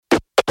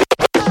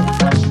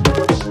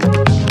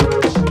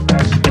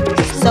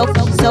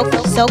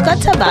Soca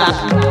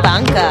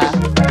Tabanca.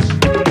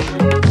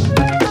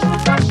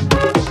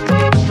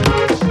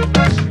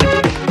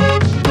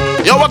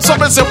 Yo, what's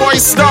up? It's your boy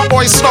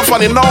Starboy Snuff,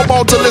 and you're now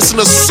about to listen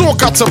to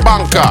Soca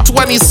Tabanca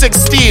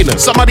 2016.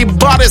 Some of the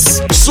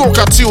baddest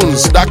soca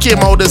tunes that came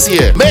out this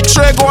year. Make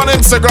sure you go on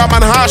Instagram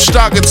and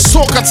hashtag it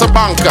Soca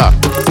Tabanca.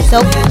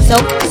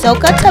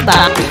 Soca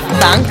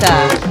Tabanca.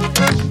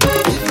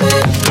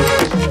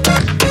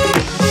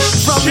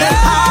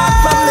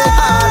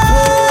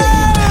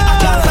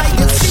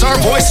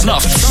 Starboy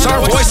Snuff.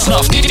 Starboy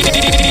Snuff.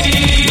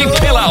 DJ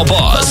Pillow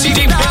Boss.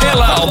 DJ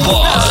Pillow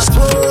Boss.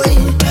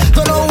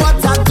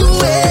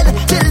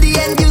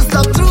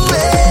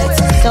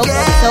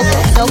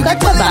 Soca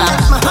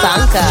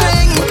Tabanca.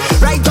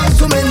 Right down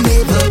to my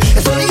neighbor.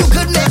 If only you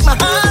could make my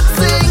heart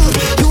sing.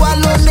 You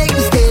alone make me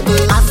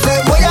stable. I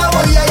say, woya,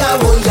 woya, ya,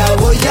 woya,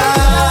 woya.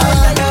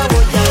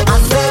 I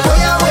say,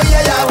 woya, woya,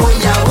 ya,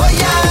 woya,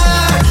 woya.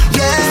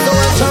 Yeah, so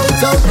I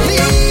shout out,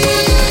 please,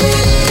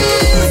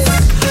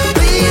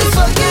 please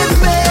forgive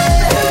me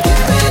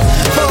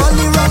for all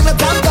the wrong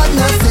that I've done.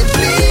 I say,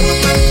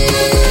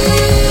 please,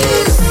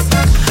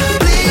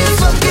 please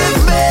forgive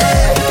me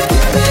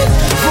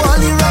for all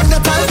the wrong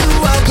that I've done.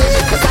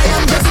 Cause I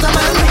am just a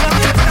man,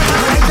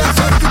 I just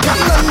hope you can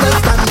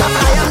understand that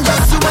I am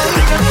just human.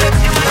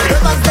 It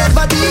was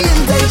never the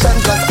intention,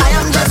 cause I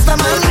am just a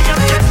man.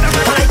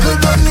 I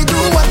could only do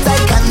what I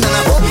can, and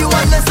I hope you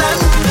understand.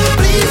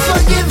 Please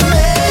forgive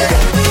me,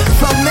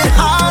 from my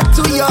heart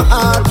to your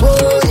heart,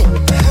 boy.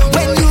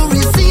 When you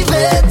receive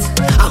it,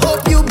 I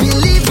hope you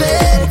believe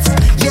it.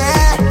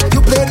 Yeah,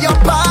 you played your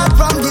part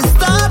from the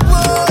start,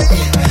 boy.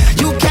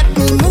 You kept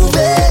me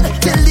moving,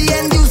 till the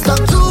end you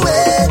stuck to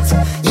it.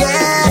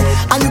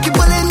 Yeah, and you keep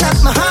pulling at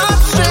my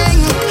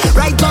heartstring,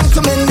 right down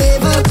to my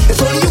navel.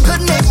 If only you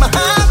could make my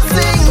heart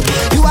sing.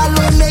 You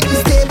alone make me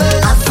stable.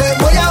 I say,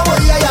 woya,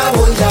 woya, ya,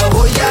 woya,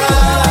 woya.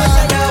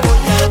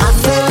 I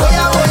say,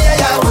 woya, woya,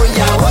 ya,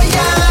 woya,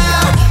 woya.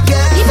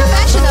 Yeah. Be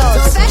professional.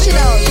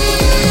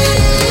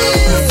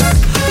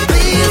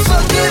 Please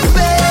forgive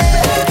me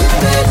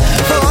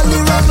for all the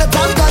wrong that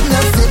I've done.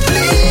 I say,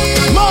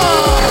 please,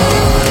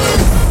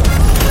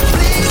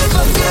 please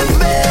forgive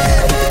me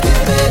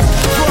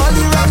for all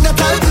the wrong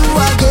that I'll do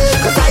again.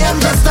 Cause I am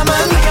just a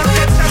man,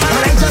 and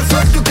I just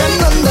hope you can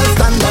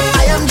understand that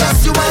I am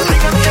just human.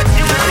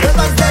 It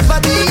was never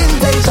the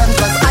intention,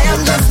 cause I am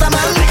just a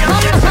man.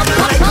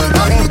 I could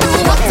only do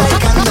what I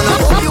can, and I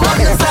hope you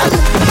understand.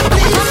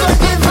 Please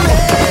forgive me.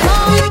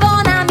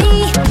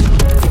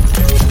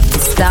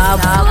 Stop,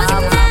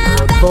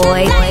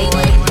 boy,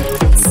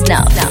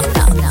 Snuff.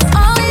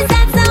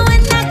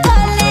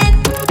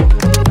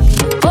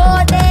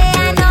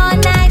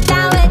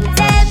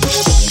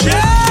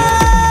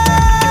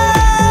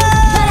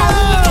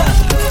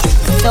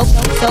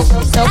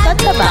 Soca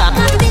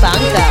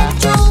Tabanca.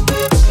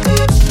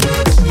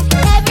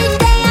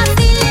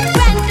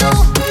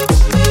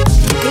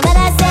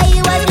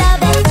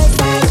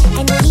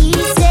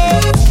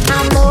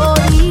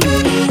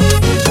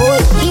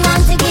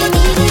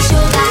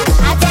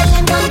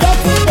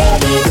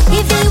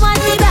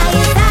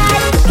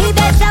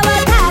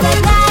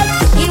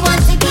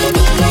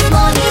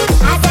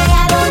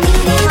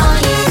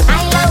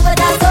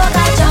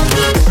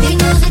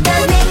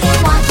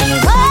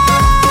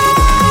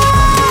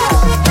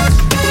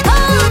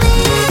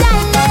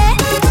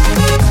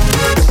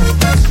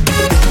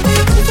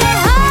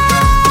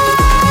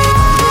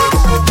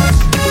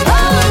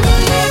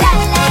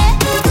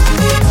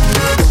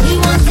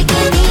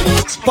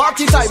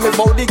 Party time, me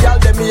body girl,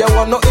 them me, I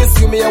want no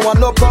issue, me, I want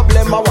no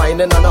problem, I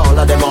whining and all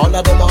of them, all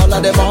of them, all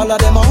of them, all of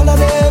them, all of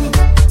them.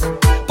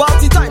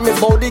 Party time, me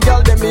body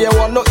girl, them me, I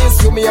want no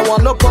issue, me, I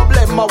want no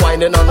problem, I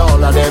whining and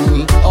all of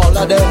them, all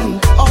of them,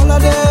 all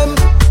of them.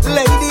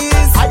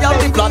 Ladies, I am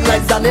the plan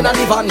like Dan in a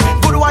divan.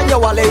 Good one,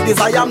 you are ladies,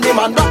 I am the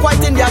man. Black,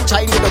 white, Indian,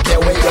 Chinese, don't care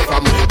where you're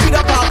from. With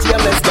a party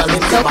and let's go in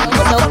the van.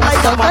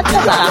 Like a man,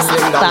 you are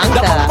sling down.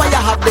 The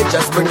vampire have they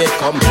just bring it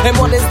come. And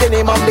what is the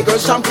name of the girl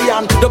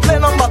champion? The play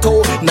number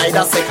 2,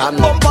 neither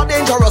second. Bumper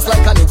dangerous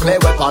like a nuclear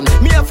weapon.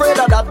 Me afraid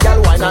of that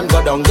girl wine and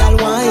go down. Girl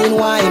wine,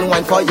 wine,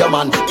 wine for your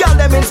man. Girl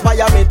them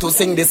inspire me to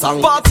sing this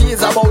song. Party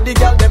is about the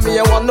girl them, me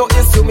I want no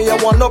issue, me I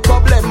want no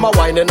problem. I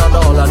whining on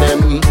all of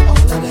them.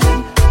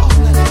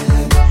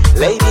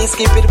 Ladies,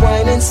 keep it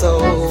whining so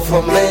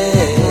for me.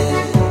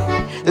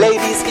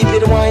 Ladies, keep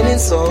it whining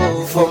so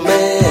for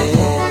me.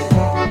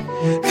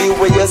 The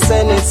way you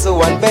send it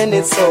so and bend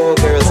it so,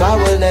 girls, I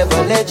will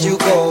never let you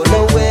go.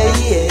 No way,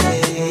 yeah.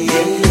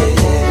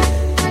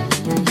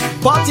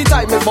 Party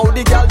time, me about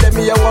the girl, them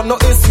me I want no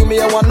issue, me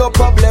I want no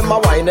problem. I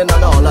whining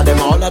on all of them,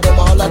 all of them,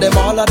 all of them,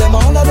 all of them,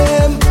 all of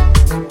them.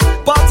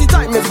 Party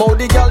time, me about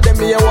the girl, them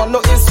me I want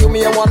no issue,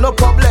 me I want no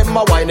problem.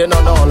 I whining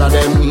on all of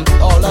them,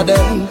 all of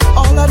them,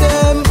 all of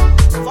them.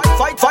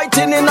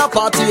 Fighting in a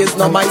party is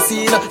not my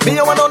scene. Me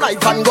I want no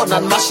knife and gun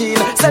and machine.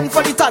 Send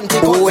for the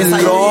tanty go beside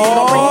me.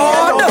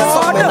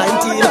 Summer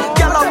 19.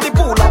 Girl on the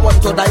pool I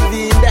want to dive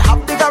in. They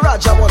have the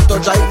garage I want to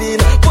drive in.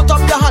 Put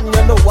up your hand,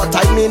 you know what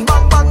I mean.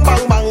 Bang bang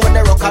bang bang when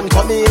the rock and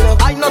come in.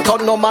 I not no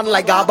turn no man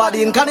like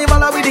Aberdeen.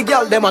 Carnival with the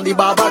girl them and the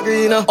Baba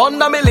Green.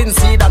 Under me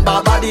linseed and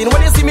Barbadine.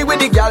 When you see me with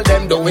the girl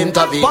them don't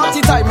intervene.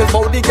 Party time is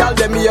for the girl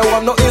them. Me a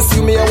want no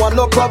issue, me a want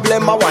no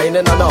problem. I whining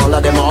and all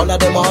of them, all of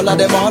them, all of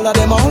them, all of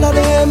them, all of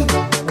them.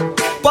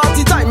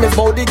 Party time is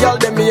for the girl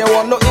them. Me a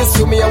want no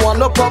issue, me a want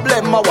no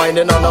problem. I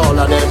whining and all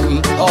of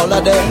them, all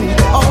of them,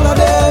 all of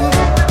them.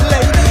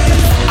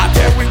 Ladies, I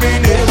tell we be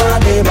neighbor,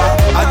 neighbor.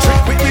 I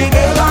drink with me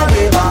neighbor,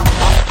 neighbor.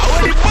 I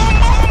want it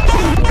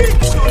big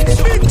son,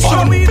 big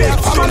son, big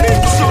son,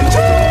 big son.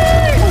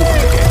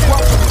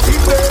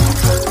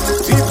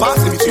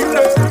 Passing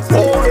children,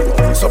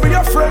 boy. So be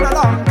your friend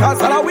along,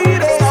 cause all we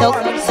there.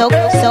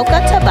 Soca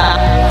to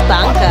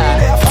Banca.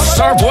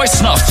 Starboy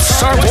Snuff,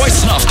 Starboy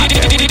Snuff.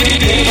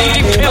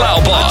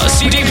 Pillow Boss,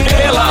 CD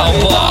Pillow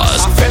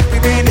Boss. I felt we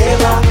be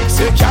neighbor.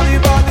 Say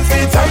Caliban is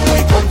the time we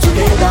come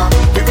together.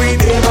 We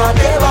be neighbor,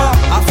 neighbor.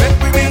 I felt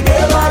we be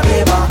neighbor,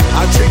 neighbor.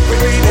 I drink we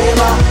be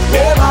neighbor,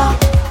 neighbor.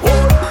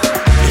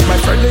 If my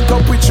friend link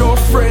up with your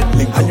friend,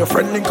 and your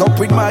friend link up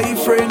with my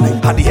friend,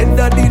 at the end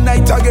of the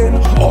night again,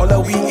 all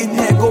of we in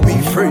here go be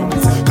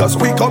friends. Cause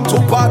we come to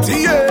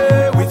party,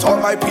 yeah, with all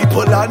my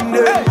people and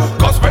them.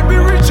 Cause when we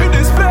reach in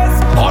this place,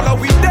 all of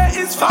we there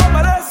is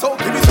family. So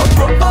give me some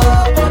bro,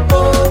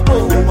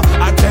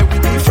 I tell we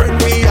be friend,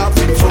 we have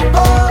been from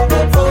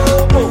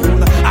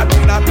I do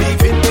not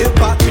leave in the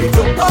party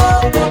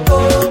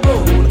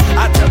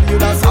I tell you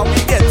that's how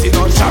we get it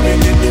on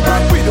sharing in the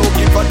back. We don't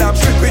give a damn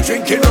shit, we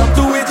drinking up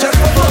to it just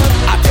for fun.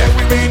 I tell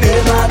we be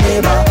neighbor,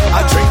 neighbor.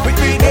 I drink with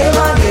me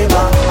neighbor,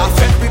 neighbor. I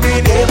felt with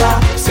me neighbor.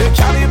 Say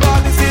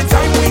Caliban is the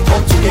time we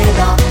come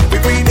together. We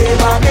be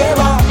neighbor,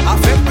 neighbor. I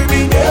felt with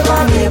me neighbor,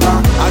 neighbor.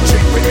 I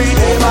drink with me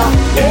neighbor,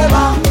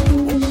 neighbor.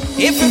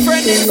 If your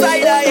friend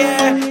inside I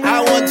yeah,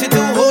 I want you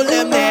to hold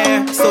them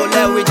there. So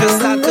let we just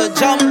start to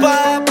jump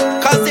up.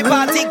 Cause the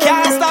party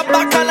can't stop,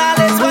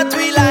 bacchanal is what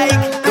we like.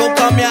 Don't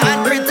come here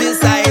and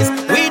criticize.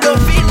 We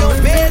don't feel no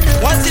pain.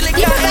 Once the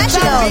liquor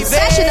Professionals.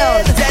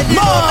 then you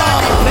know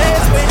that the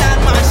place when I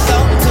mash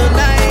down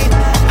tonight.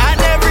 And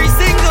every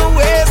single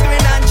way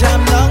when I jam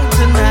down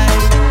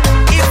tonight.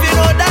 If you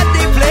know that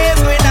the place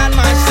when I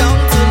mash down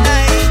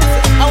tonight,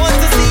 I want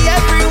to see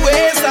every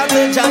way start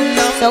to jam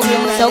down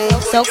tonight.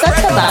 Soca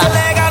to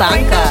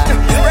Banca.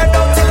 Spread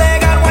out your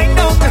leg and wind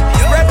down.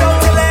 Spread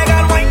out your leg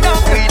and wind down.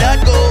 We not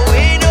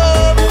going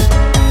up.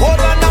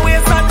 Hold on now,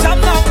 waist and jam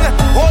down.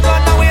 Hold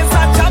on now, waist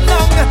and jam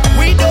down.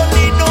 We don't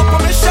need no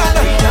permission.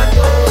 We not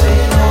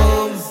going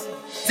home.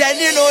 Then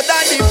you know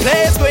that the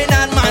place going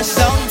and mash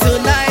down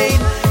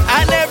tonight.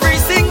 And every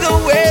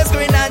single waist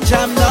going and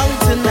jam down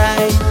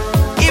tonight.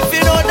 If you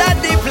know that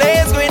the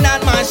place going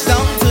and mash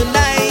down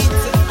tonight,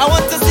 I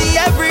want to see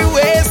every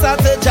waist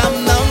start to jam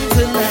down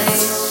tonight.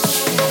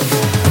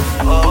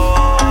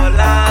 All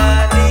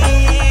I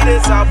need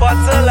is a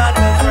bottle and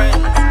my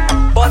friends.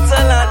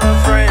 Bottle and my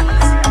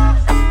friends.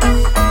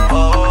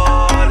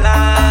 All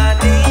I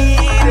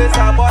need is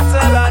a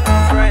bottle and my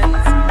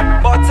friends.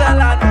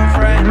 Bottle and my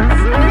friends.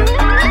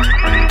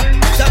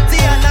 Shotty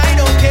and I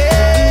don't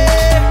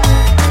care.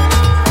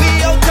 We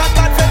out and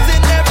bad friends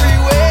in every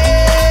way.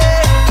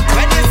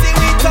 When you see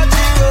we touch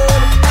the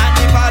road and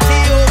the party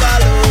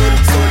overload,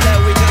 so let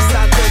we just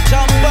start to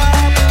jump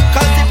up.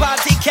 Cause the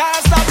party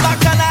can't stop,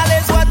 bacchanal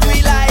is what we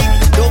like.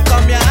 Don't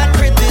come here and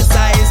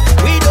criticize.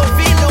 We don't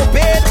feel no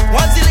pain.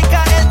 Once the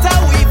liquor enter,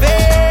 we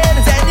vein.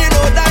 Then you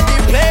know that the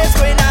place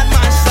going and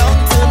mash down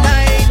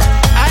tonight.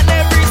 And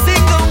every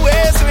single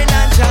waist going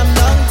and jam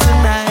down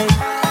tonight.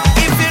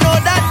 If you know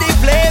that the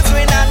place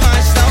going and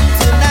mash down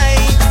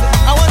tonight,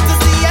 I want to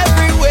see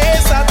every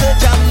waist start to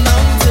jam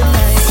down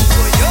tonight.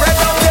 Spread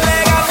out your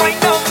leg and wind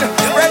down.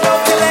 Spread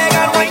out your leg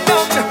and wind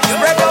down.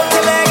 Spread out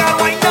your leg and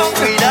wind down.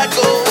 We not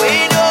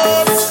going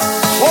up.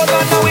 Hold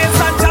on now,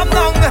 waist and jam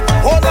down.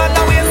 Hold on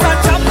now, waist and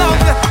jam down.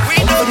 We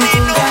don't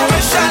need no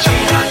permission.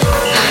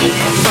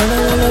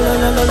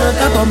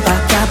 The bumper,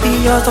 can't be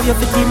yours of your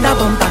fit in the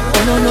bumper.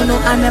 Oh no,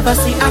 I never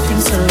see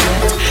acting so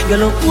yet. You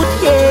look good,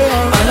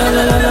 yeah. Oh no,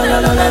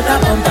 the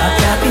bumper,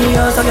 can't be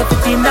yours of your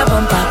fit in the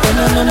bumper.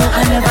 Oh no,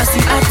 I never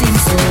see acting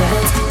so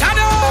yet.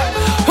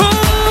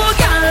 Oh,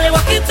 girl,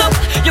 walk it up.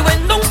 You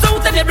went down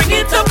south and you bring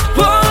it up,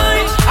 boy.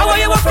 How are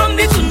you from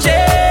the Tunje?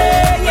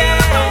 Yeah.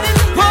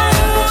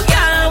 Oh,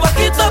 girl, walk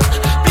it up.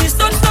 Please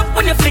don't stop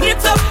when you fling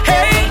it up.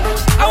 Hey,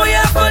 how are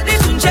you for the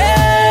Tunje?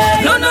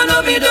 No,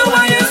 me don't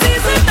want you see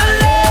it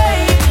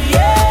alone.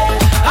 Yeah,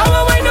 I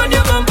want wine on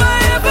your bumper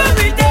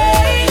every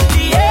day.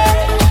 Yeah,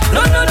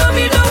 no,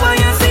 me don't want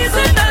you see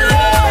it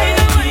alone.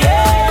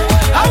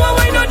 Yeah, I want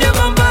wine on your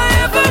bumper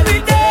every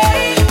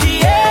day.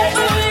 Yeah,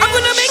 I'm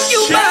gonna make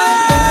you mine.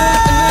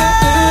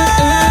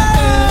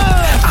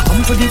 I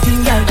come for the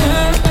thing, girl.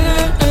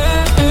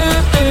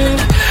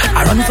 I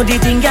run for the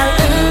thing, girl.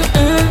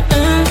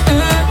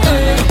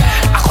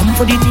 I come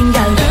for the thing,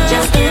 girl.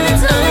 Just give it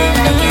to me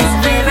like it's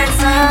favorite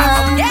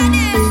song.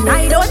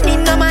 I don't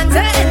need no man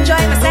to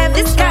enjoy myself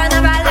this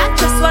carnival. I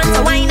just want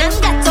to wine and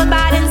get on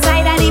bad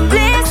inside of the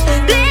place.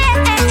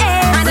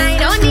 And I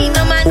don't need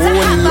no man to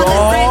have a good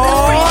friend to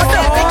bring me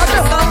back to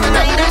some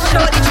night and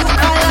show the true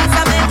colors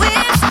of my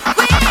ways.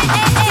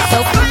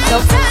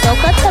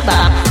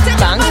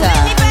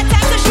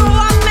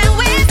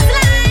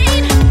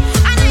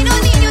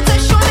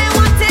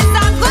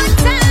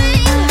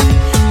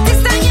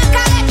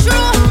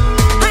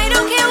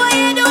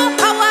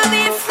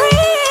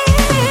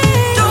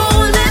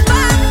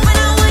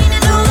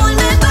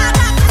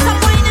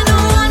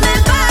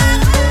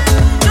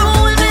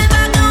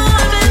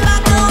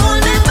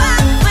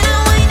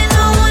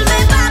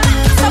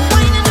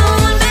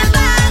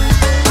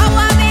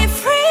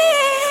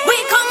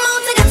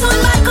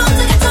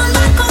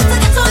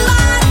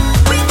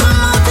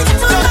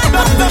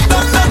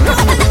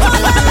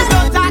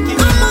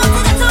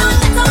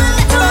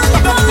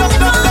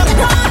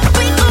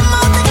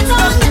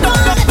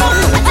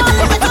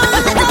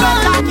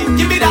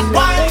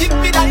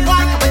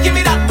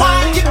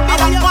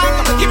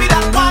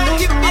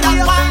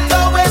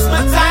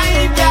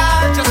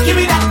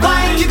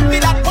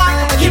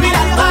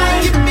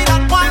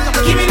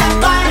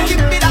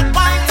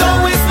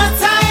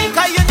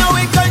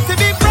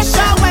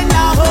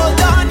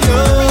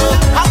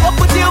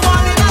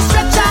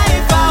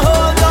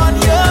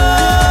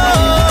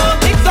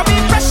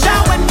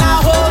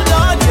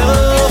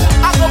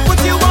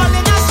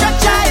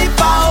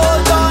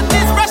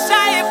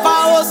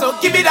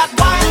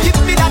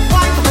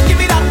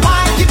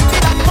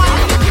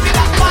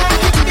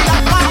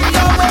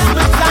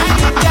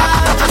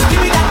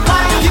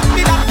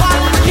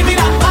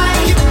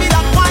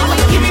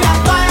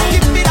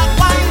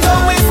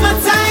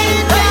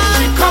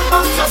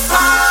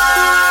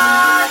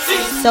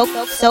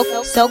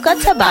 Soca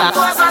to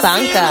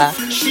Banca.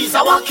 She's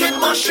a walking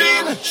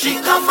machine. She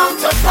come out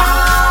to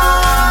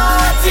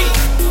party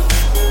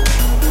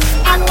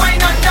and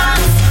wine and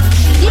dance.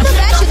 The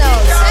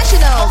professionals,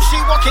 How she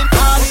walking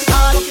hard,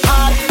 hard,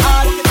 hard,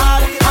 hard,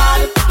 hard,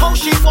 hard. How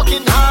she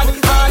walking hard,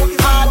 hard,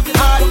 hard,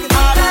 hard,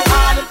 hard,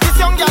 hard. This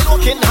young girl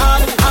walking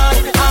hard, hard,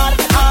 hard,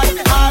 hard,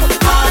 hard,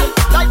 hard.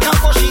 Like a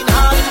machine,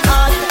 hard,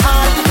 hard,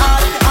 hard,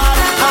 hard, hard,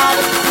 hard.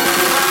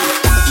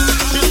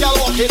 This girl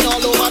walking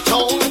all over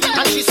town,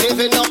 and she's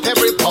saving up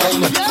every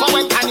pound for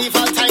when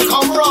carnival time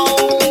come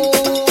round.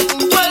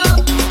 Well,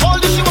 all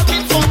this she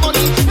working for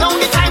money. Now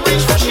the time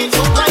reach for she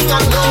to bring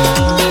and low.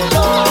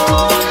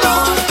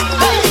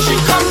 Hey, she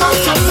come out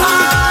to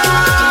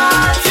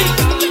party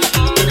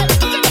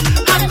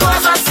and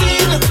cause a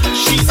scene.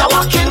 She's a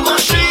walking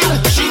machine.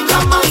 She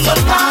come out to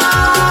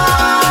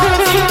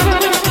party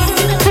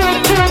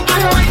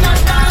and wine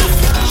and dance.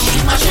 She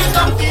mashing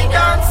up the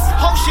dance.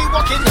 How she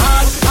walking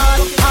hard,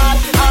 hard, hard,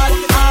 hard,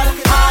 hard,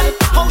 hard.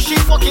 How she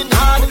walking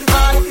hard,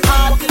 hard,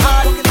 hard,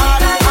 hard,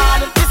 hard,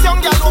 hard. This young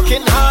girl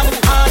walking hard,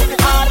 hard,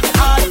 hard,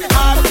 hard,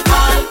 hard,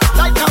 hard.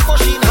 Like a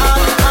machine,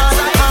 hard, hard,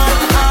 hard,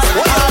 hard,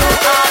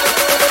 hard.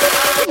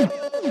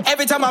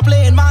 Every time I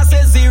play in my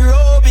says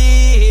zero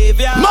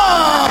behavior.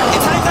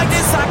 It's times like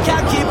this I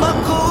can't keep my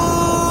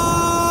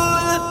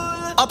cool.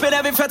 Up in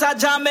every fete I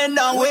jamming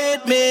down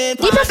with me.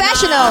 The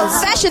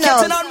professionals.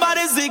 Getting on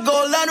bodies the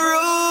golden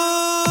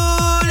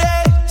rule.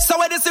 Yeah. So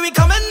when they see we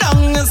coming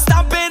down and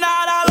stamping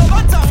out all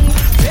over town,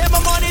 pay my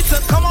money to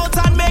come out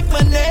and make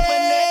my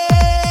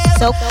name.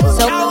 Soca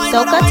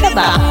to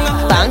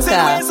Banca.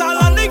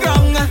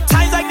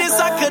 Times like this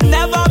I could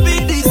never be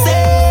the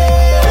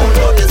same. Oh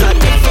no, there's a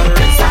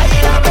different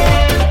side of me.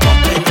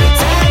 Pumping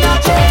with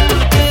energy.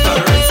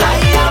 Different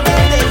side of me,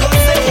 they go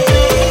say.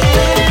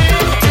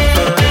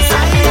 Different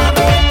side of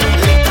me.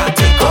 Liquor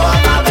take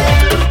over me.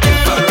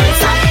 Different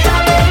side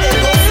of me, they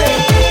go say.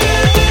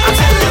 I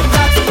tell them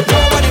that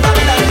nobody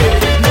better than me.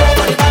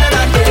 Nobody better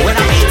than me. When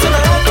I eat in the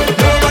room,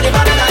 nobody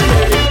better than me.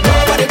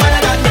 Nobody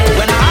better than me.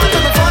 When I have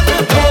in the fun,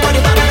 nobody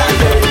better than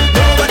me.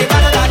 Nobody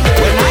better than me.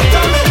 When I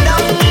come in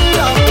down,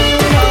 down,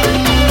 down.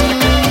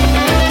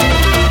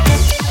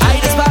 I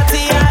just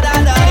party harder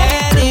than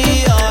any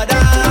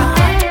other.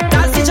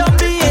 That's the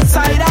jumpy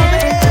inside of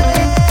me.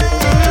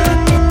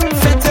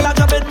 Fit till I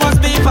drop it must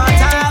be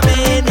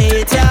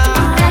contaminated.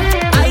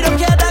 I don't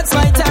care, that's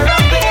my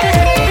therapy.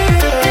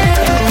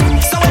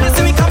 So when they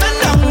see me coming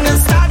down and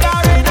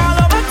staggering all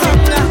over town,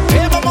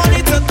 pay my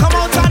money to come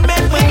out and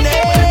make my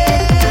name.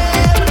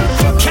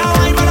 Can't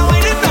wine but I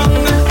wine it down.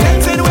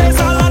 Dancing ways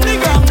all on the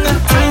ground.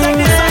 Times like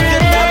this I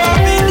could never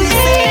be the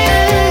same.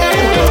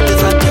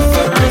 There's a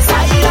different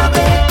side of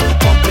me.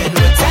 Pumping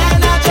with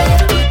energy.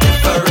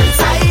 Different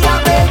side of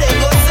me, they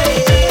go say.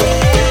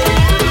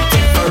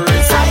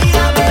 Different side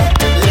of me.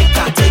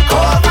 Liquor take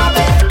over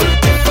me.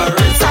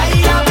 Different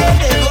side of me,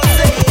 they go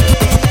say.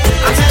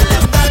 I tell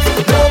them that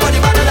nobody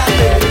better than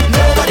me.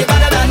 Nobody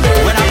better than me.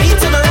 When I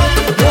beat in the room,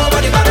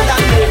 nobody better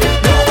than me.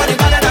 Nobody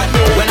better than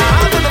me. When I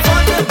have in the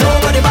fun,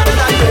 nobody better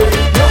than me.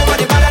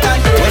 Nobody better than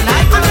me. When I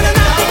come in the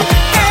night,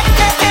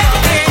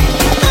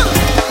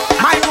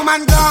 My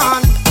woman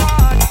gone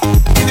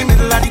in the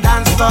middle of the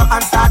dance floor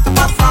and start to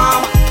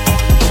perform.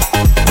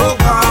 Oh,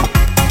 gone.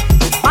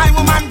 My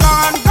woman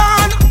gone.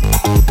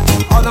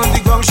 All on the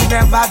ground, she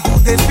never do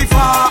this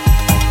before.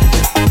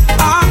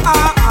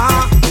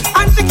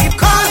 And she keep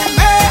calling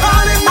me,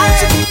 and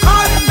she keep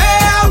calling me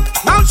out.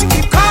 Now she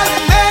keep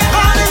calling me,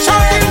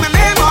 shouting my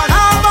name all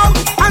about.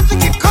 And she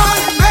keep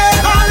calling me,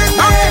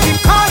 now she keep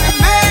calling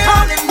me.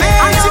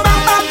 And she bam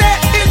bam there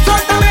in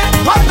front of me.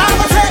 What I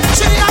was say,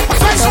 she a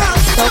professional.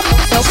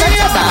 Soca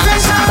to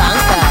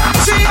Banca.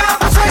 She a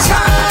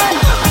professional.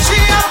 She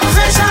a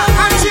professional,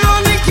 and she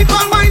only keep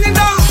on winding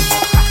down.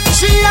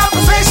 She a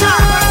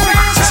professional.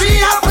 She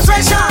a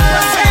professional.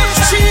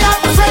 She a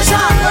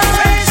professional.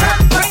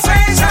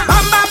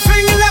 Bam bam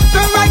swinging left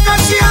and right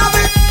 'cause she have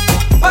it.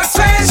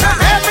 Persuasion.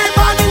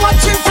 Everybody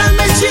watching tell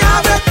me she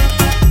have it.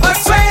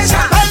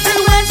 Persuasion.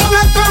 Belting ways from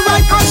left and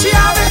right 'cause she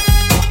have it.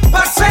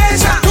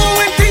 Persuasion.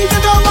 Doing things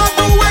you don't want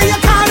to where you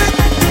call it.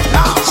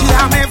 Now she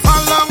have me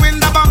following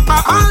the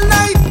bumper all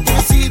night.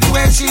 You see the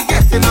way she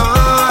getting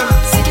on.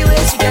 See the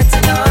way she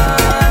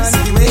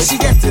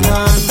getting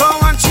on. Don't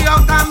want she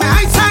out on me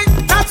eyesight.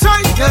 That's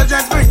right, girl,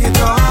 just bring it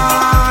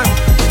on.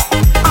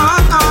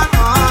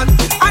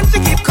 And she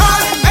keep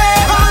calling me,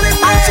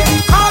 and she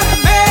keep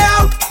calling me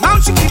out. Now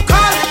she keep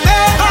calling me,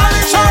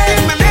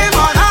 shouting my name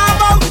all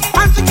about.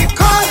 And she keep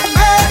calling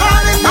me,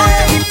 now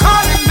she keep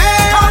calling me.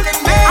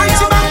 And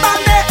she bam bam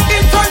there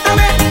in front of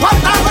me. What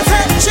I was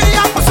say, she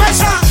a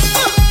professional.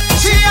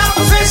 She a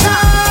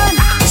professional.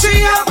 She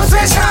a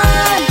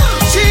professional.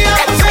 She a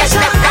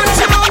professional. And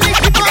she only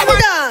keep on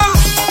going.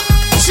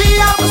 She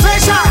a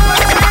professional.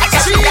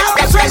 She a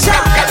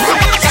professional.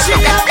 She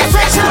a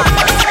professional.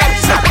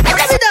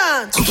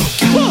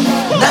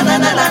 na na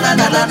na na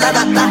na na na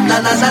na na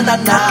na na na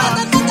na.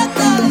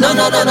 No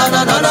no no no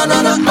no no no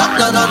no no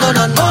no no no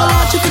no.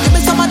 Oh, you can give me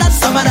some of that,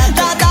 some of that.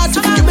 Da da,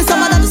 you can give me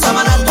some of that, some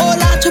of that. Oh,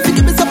 Lord, you can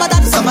give me some of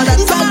that, some of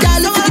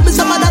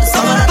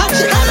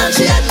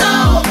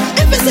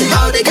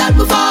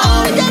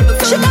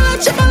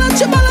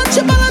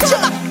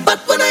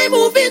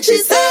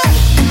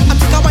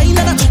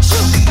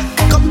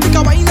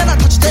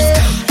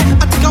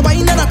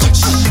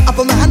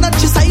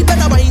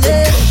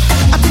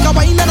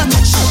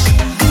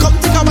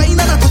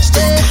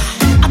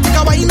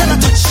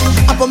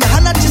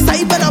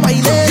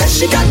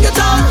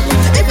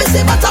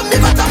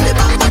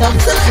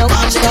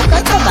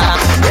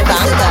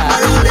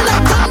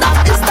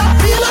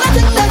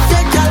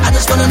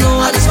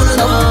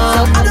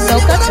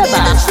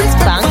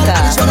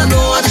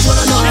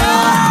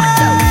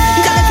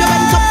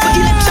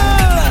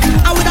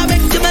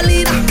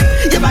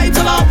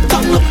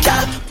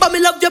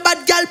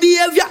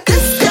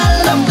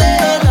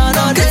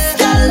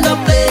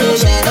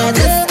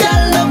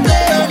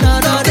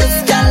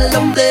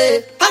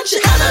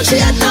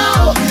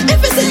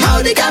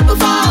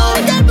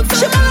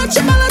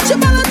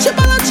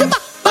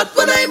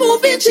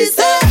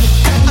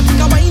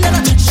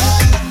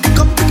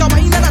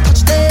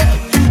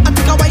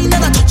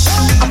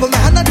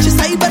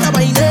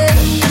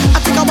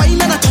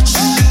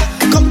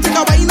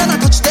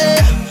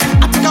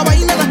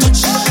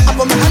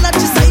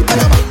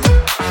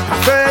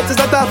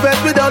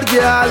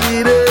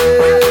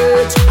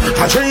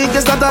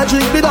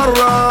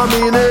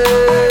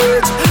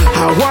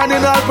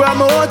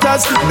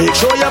Make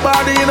sure your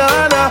body in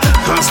order,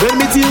 cause when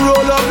me team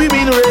roll up, we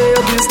mean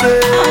real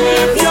business. And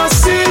if you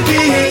see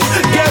me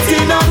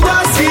getting up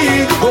the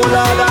sea, oh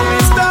Lord, I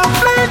will stop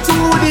play to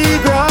the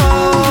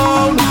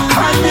ground.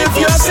 And if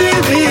you see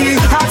me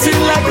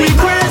acting like we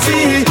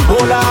crazy,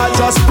 oh Lord,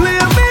 just play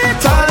me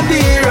on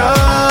the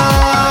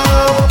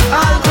road.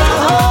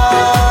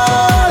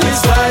 Alcohol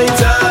is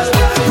vital,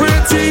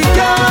 pretty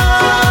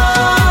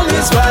girl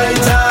is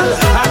vital.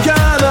 I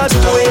cannot do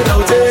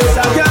without it,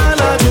 I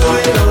cannot do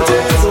without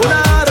it.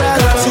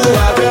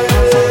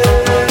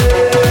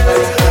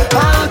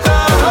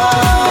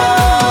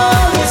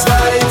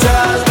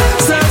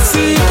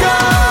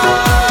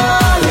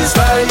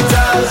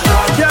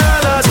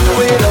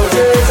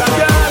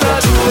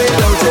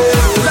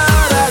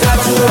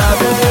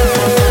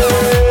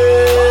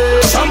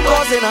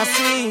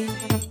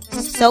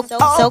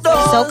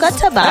 Soca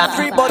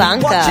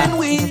Everybody watching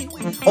we,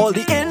 all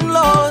the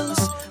in-laws.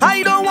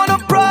 I don't want no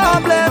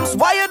problems,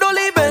 why you don't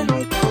leave it?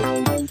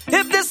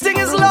 If this thing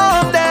is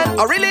love, then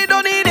I really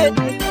don't need it.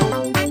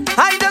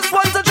 I just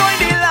want to join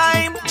the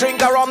line,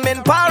 drink a rum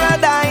in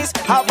paradise,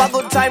 have a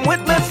good time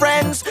with my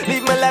friends,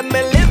 leave me, let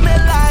me live my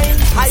life.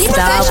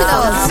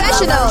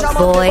 Professionals.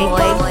 Boy.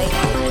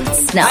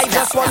 I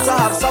just want to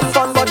have some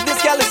fun, but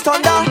this girl is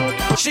thunder.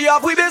 She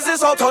have we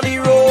business out on the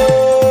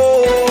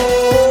road.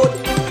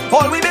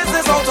 All we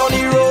business out on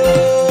the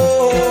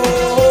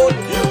road.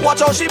 Watch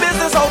how she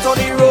business out on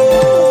the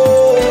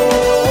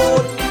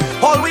road.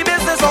 All we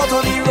business out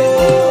on the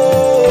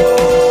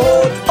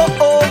road. Oh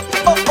oh,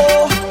 oh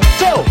oh.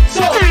 So.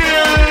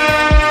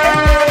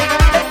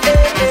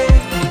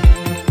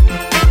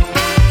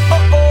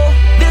 Oh oh,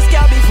 this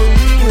can't be for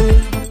real.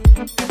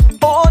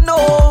 Oh no,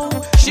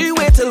 she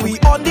wait till we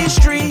on the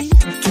street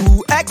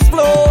to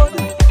explode.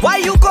 Why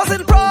you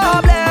causing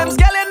problems?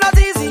 Girl, it's not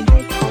easy.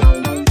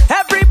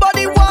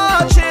 Everybody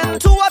watching,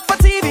 too hot for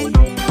TV.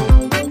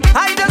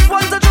 I just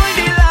want to join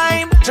the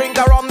line, drink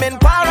a rum in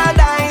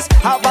paradise,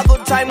 have a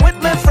good time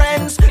with my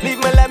friends, leave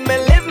me, let me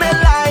live my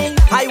life.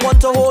 I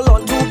want to hold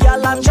on to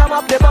girl and jam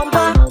up the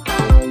bumper.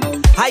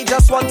 I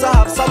just want to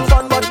have some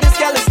fun, but this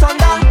girl is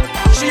thunder.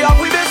 She have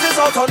we business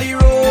out on the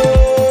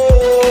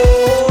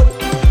road.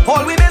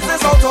 All we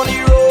business out on the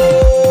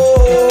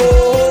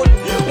road.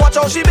 Watch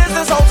how she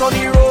business out on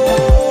the road.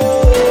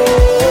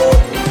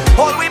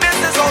 All we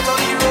business out on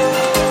the road.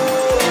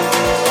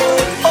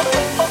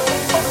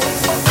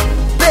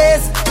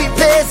 Place we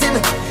blazing,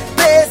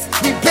 place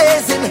we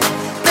blazing,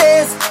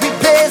 place we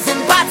blazing.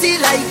 Party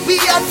like we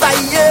on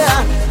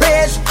fire.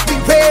 Rage we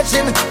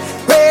raging,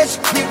 rage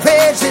we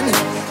raging,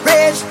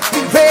 rage we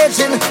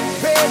raging.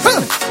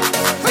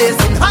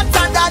 Blazing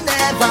hotter than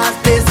ever,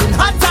 blazing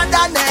hotter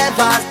than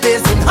ever,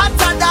 blazing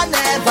hotter than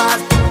ever,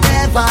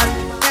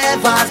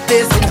 ever,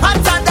 blazing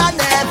hotter than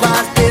ever,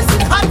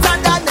 blazing hotter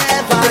than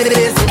ever,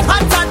 blazing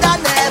hotter than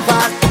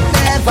ever,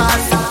 ever.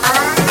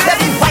 Let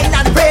me wine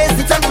and raise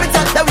the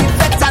temperature, let me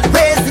flex and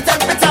raise the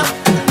temperature,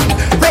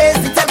 raise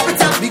the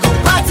temperature. We go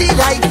party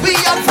like we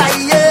on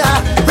fire.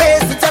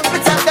 Raise the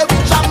temperature, let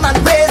me jam and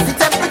raise the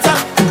temperature,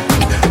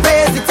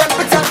 raise the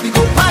temperature. We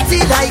go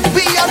party like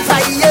we on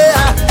fire.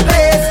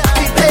 Blaze,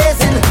 we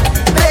blazing,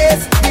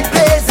 blaze, we blazing.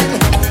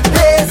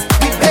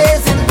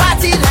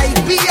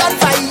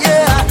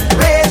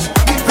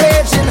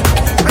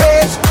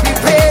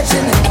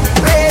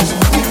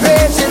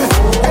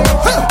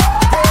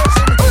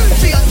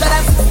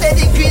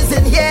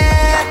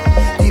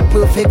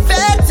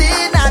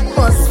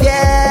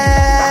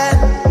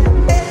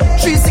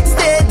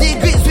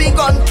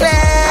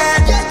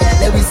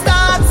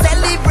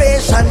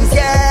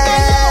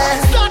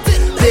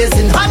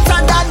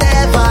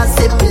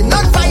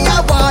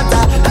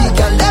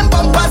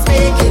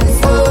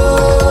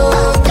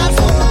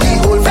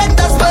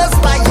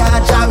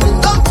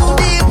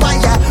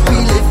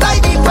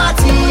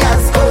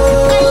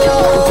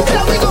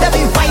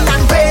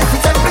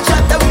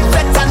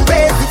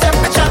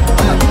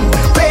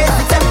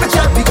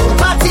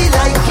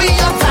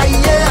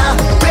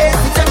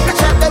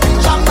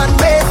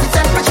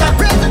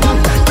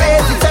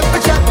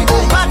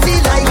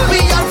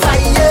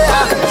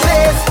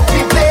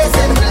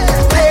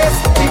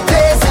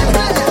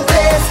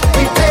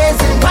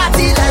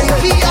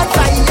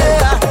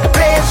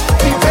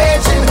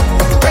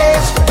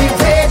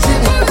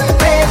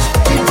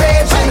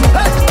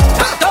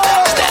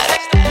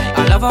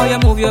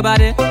 your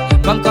body.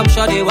 Come,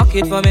 shawty, walk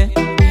it for me.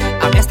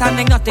 I'm just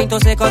standing, nothing to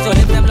say, cause your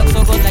lips them look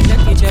so good like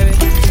Lucky Cherry.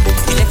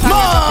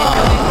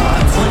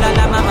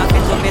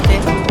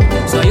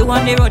 So you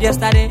on the road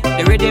yesterday,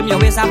 the rhythm your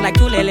waist up like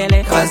two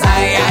lelele. Cause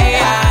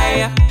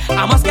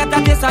I must get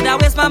a taste of that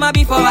waist, mama,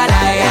 before I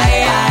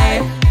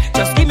die.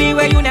 Just give me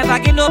where you never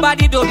give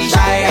nobody, don't be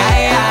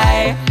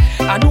shy.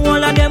 I know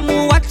all of them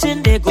who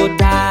watching, they go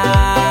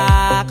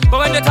dark. But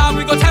when they talk,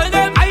 we go tell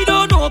them, I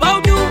don't know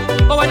about you.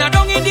 But when I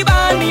don't in the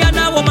band, me and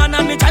a woman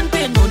and me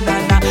chanting, no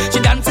nana. She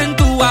dancing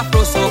to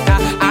Afro soca.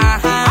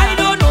 I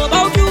don't know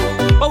about you.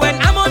 But when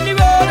I'm on the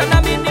road and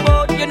I'm in the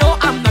boat, you know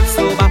I'm not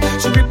sober.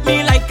 She rip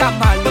me like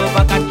I'm all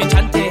over, got me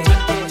chanting.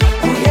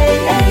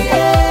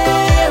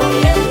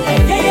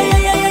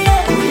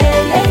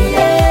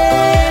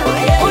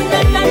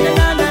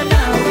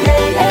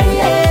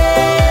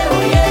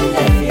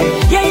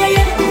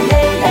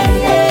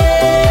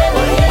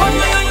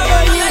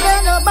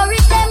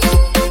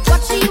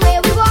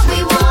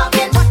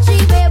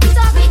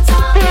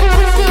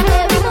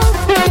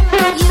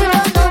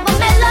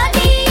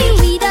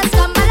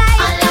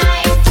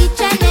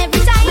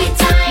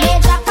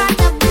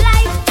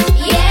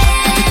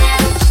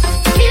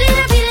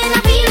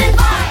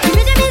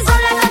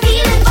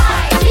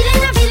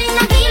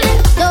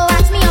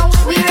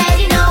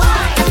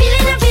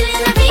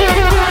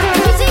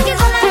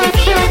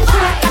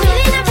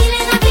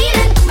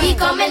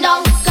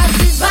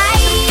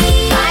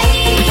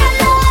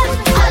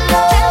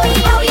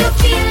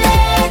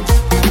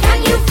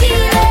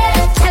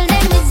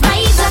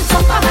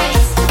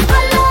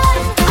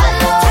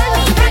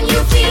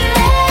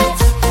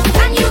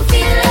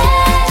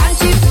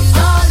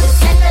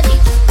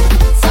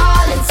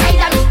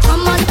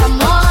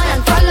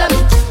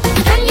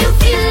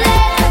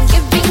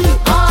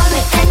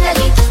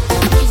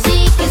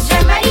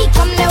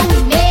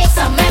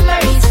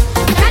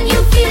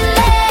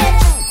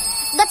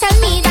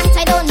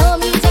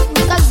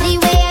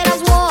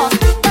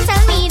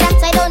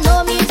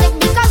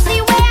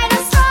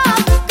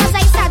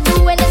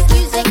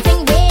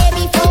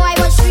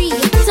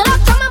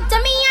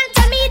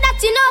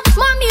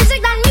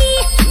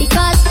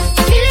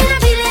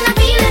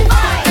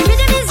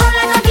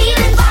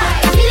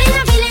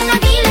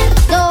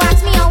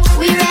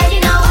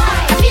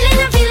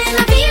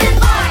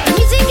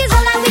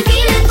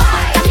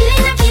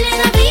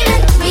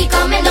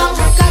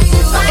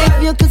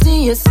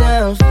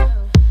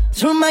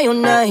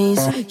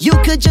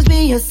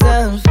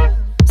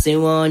 Say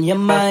on your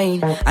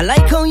mind. I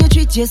like how you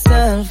treat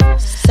yourself.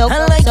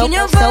 I like in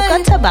your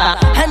vibe.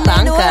 And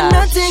I know I'm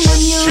nothing on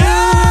you,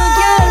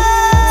 girl.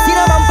 See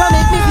the bumper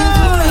make me feel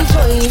too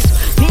rejoice.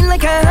 Feel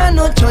like I had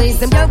no choice.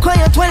 Them girl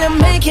quiet when I'm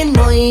making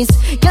noise.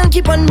 Girl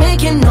keep on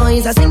making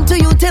noise. I sing to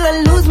you till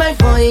I lose my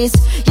voice.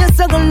 Yes,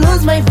 I'm gonna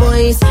lose my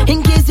voice.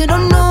 In case you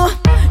don't know,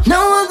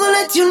 now I'm gonna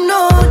let you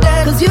know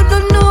that. Cause you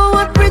don't know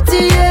what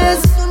pretty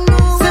is.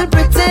 So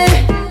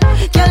pretty.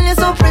 Girl, you're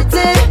so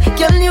pretty.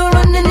 Girl, you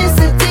run in the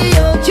city.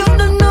 You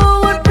don't know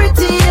what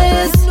pretty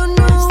is. So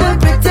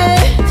pretty.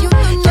 You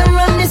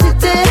run the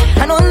city.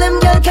 And all them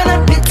girl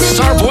cannot pity.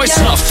 Starboy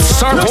Snuff.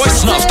 Starboy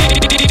Snuff.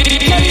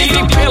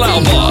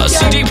 Pale Boss.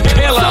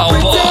 Pale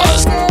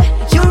Boss.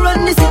 You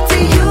run the city,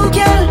 you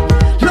girl.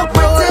 Look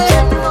pretty.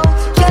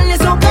 Girl,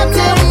 you're so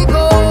pretty.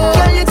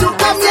 Girl, you're too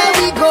pretty.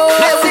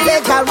 Let's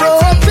take a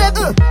road trip.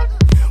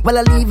 Well, I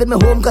leave in my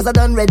home cause I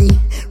done ready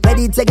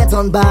to get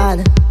on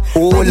board.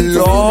 Oh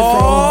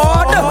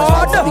Lord,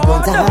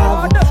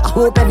 I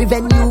hope every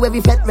venue,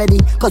 every fete ready.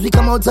 Cause we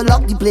come out to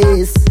lock the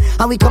place.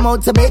 And we come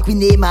out to make we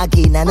name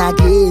again and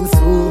again.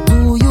 So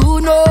do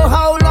you know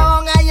how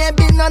long I ain't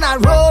been on a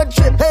road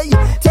trip? Hey,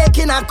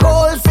 taking a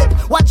cold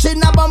sip,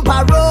 watching a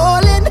bumper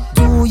rolling.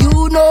 Do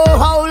you know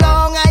how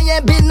long I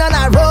ain't been on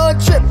a road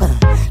trip?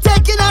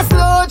 Taking a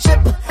slow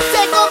trip,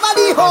 take over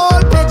the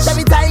whole pitch.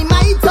 Every time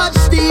I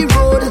touch the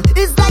road,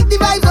 it's like the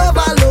vibes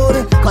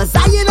overload. Cause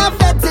I in a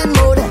fetting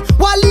mode.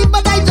 Wally,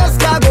 but I just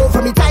can't go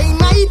from the time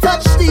I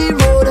touch the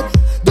road.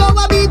 Don't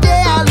wanna be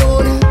there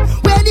alone.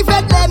 Where the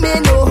fed let me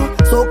know.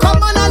 So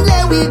come on and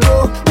let we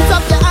go. Put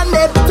up your hand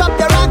there, put up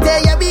your rock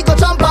there. Yeah, we go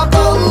jump up.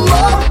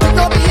 With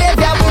no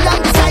behavior, we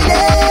don't decide it.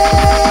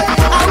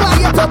 I want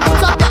you to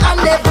put up your hand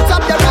there, put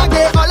up your rock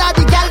there. All of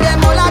the gal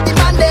them, all of the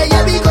man there.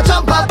 Yeah, we go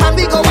jump up and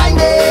we go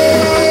wind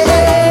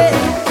it.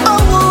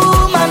 Oh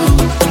woman,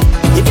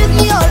 you give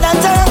me all that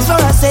thanks for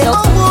I say. Oh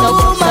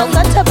woman,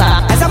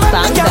 as a man,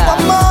 I can't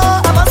want more.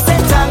 I must say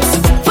thanks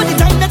for the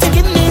time that you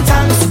give me,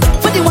 thanks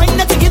for the wine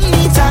that you give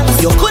me,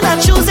 thanks. You could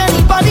not choose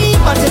anybody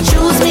but to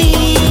choose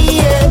me.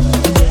 Yeah.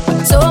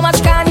 So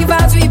much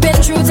carnivals we've been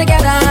through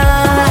together,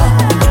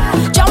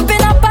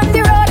 jumping up on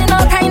the road in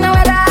all kind of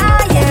weather,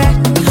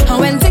 yeah. And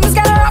when things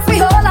get rough, we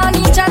hold on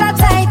each other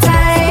tight,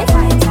 tight.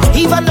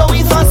 Even though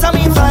we fuss and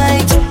we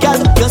fight,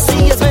 girl, you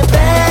see as my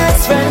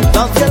best friend.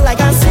 Don't feel like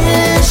a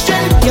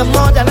sister, you're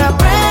more than a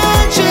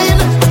brethren.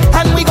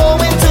 And we go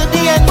into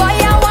the end. Boy,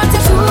 I want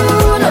you to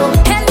know,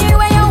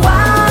 anywhere you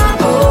want,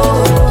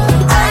 oh,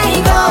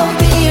 I gon'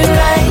 be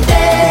right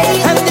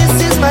there. And this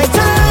is my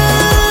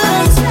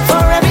thanks for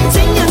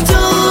everything you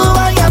do.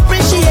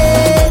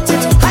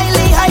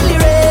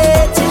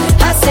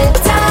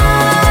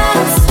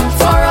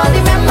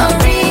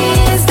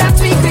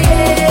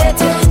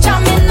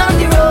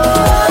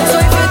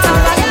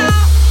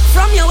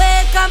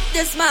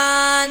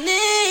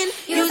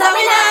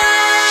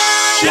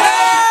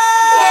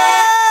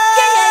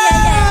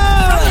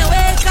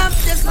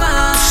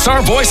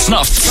 Starboy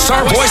Snuff,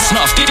 Starboy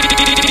Snuff,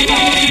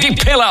 Deep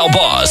Pillow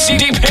Boss,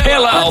 Deep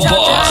Pillow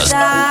Boss.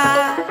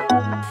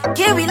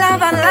 Give we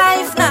love and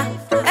life now.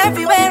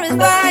 Everywhere is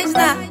wise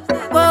now.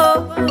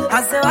 Whoa,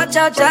 I say watch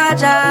out,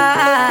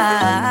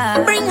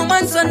 Jaja. Bring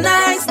woman so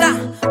nice now.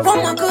 What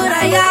more could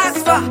I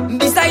ask for?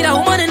 Beside a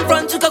woman in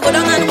front, you can go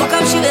down and walk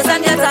up. She lives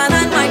and get on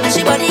and mind that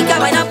she body can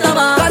wind up no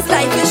more. Cause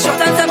life is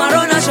short and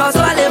tomorrow not sure, so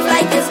I live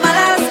like it's my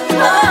last.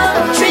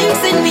 Oh,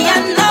 drinks in me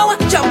and now.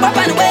 Jump up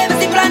and wave is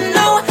the plan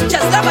now.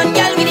 Just love and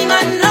girl with the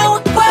man now.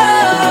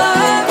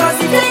 Whoa, cause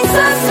he thinks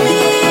so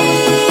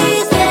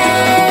sweet,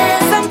 yeah.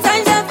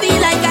 Sometimes I feel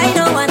like I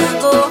don't wanna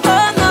go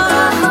home, no.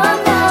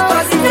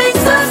 Cause he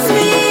thinks so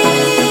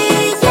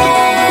sweet,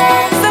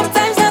 yeah.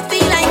 Sometimes I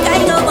feel like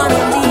I don't wanna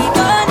leave,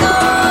 oh no.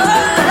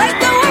 Right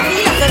now I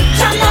feel like a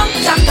jam down.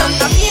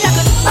 I feel like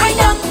a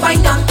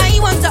bind down. I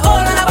want to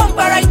hold on a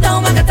bumper right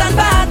now, make it turn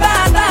bad,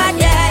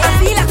 yeah.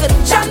 I feel like a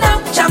jam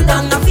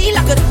down. I feel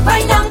like a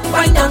bind down.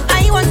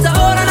 I want to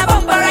hold on a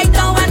bumper right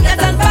now and get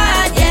on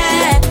bad,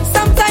 yeah.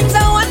 Sometimes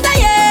I wonder,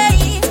 yeah,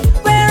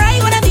 where I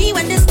wanna be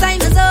when this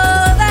time is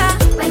over.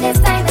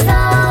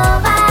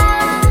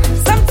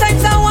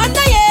 Sometimes I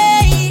wonder,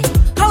 yeah,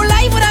 how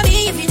life would I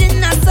be if you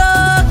didn't have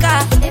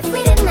soca.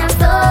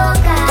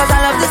 Cause I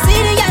love to see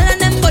the girl and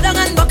them go down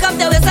and buck up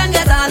their waist and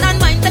get on and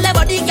mind till their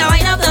body can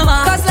wind up no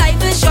more. Cause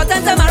life is short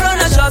and tomorrow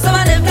not sure, so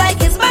I live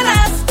like it's my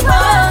last.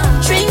 Oh,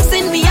 drinks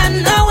in me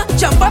and now,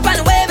 jump up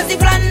and wave is the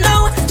plan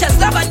now. Just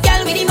love and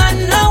girl with the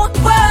man now.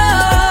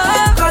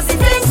 Whoa, cause he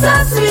thinks so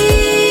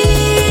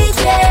sweet,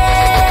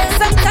 yeah.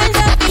 Sometimes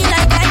I feel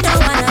like I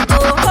don't wanna go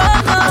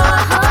home,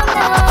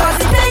 cause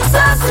he thinks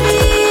so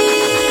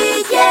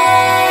sweet,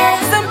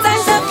 yeah.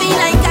 Sometimes I feel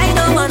like I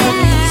don't wanna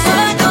leave,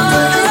 right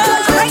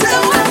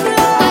now.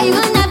 I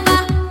will never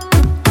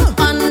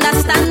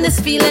understand this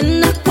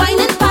feeling,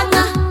 whining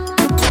partner,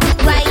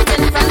 right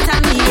in front of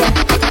me, yeah.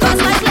 Cause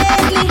like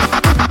lately,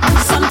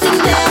 something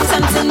there,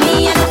 something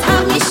me, and it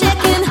have me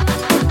shaking.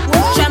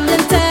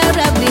 Trembling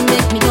terribly,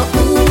 make me go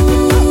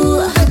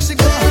ooh.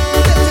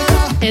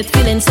 It's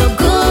feeling so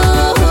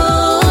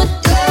good.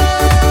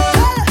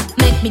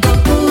 Make me go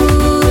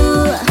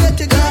ooh.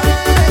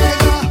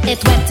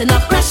 It's wetting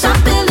up, pressure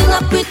building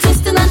up, we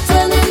twisting and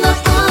turning up.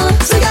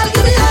 So girl,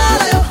 give me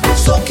all of you.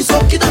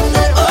 Soaky down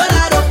there, all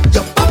I do.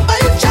 Your papa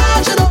in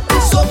charge, you know.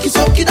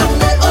 Soaky down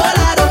there, all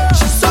I do.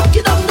 She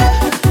soaky down there,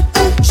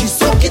 she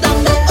soaky down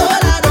there,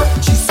 all I do.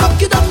 She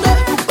soaky down there,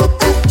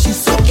 she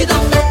soaky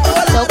down there,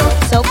 all I do.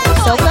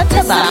 Soca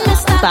to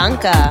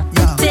banca.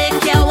 Take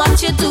care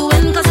what you're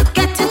doing, cause it's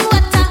getting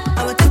wetter.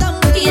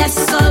 Yes,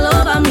 it's all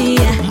over me.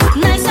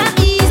 Nice and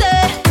easy.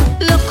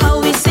 Look how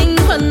we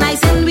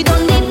synchronize and we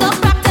don't need no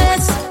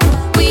practice.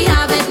 We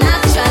have it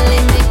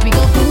naturally, make me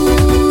go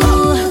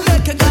ooh.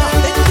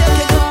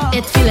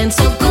 It's feeling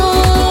so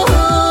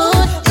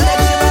good.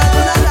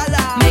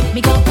 Make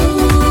me go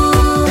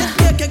ooh.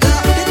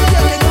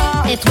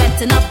 It's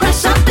wetting up,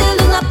 pressure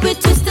building up, we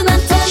twisting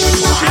and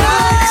turning up.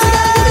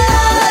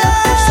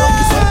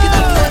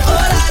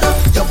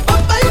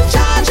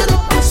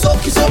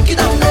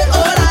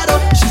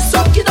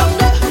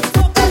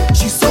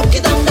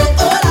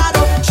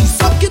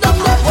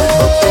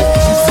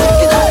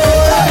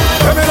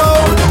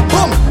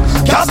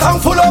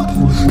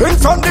 In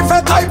front the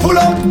fat I pull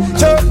up,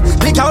 yeah.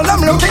 The girl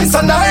them looking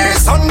so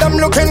nice and them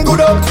looking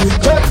good up,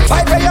 yeah.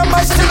 5 a.m.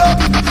 I still up,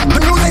 the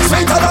music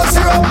sweeter than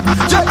syrup,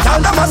 yeah.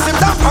 Girl them a sip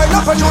that pile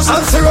of juice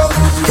and syrup.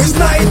 It's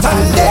night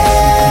and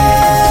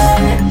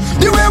day,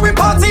 the way we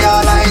party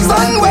all eyes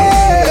and way.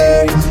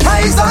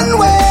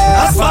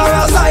 As far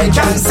as I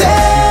can say,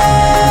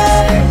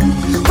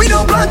 we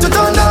don't plan to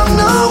turn down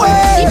no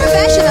way.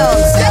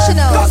 Professionals.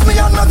 Cause me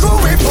and my crew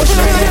we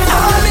pushing it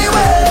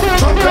alleyway,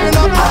 jumping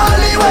up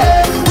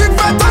alleyway.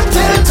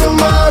 Until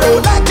tomorrow,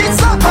 like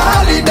it's a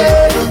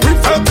holiday. We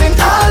floating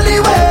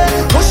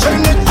alleyway,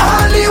 pushing it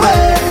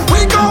alleyway.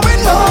 We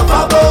going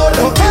overboard,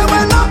 don't care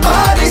what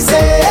nobody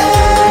say.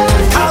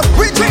 Cause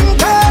we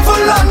drink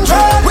full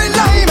 100, we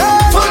lime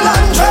full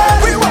 100,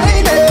 we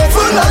wine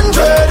full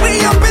 100. We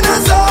up in a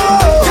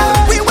zone,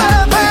 yeah. We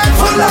well paid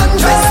full 100,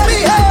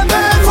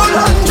 misbehaving full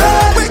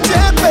 100, we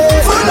JP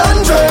full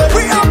 100.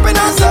 We up in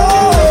a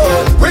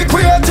zone, we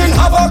creating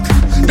havoc.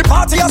 The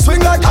party a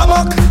swing like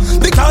hammock.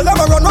 The girl them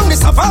a run on the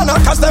savannah,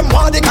 cause them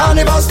want the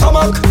carnival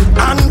stomach.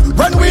 And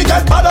when we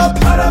get bad up,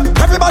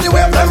 everybody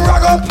wave them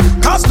rag up.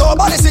 Cause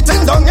nobody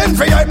sitting down in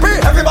VIP,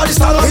 everybody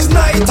stand up. It's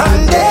night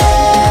and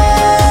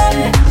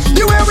day,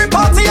 the way we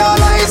party all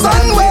eyes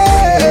and way.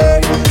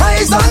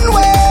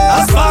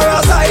 As far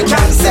as I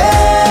can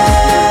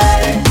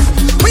say,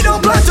 we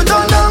don't plan to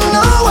turn down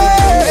no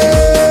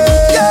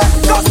way, yeah.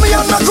 Cause me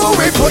and my crew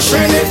we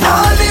pushing it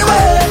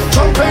alleyway,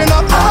 jumping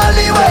up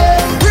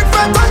alleyway. We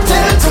fret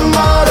until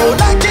tomorrow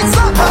like it's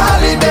a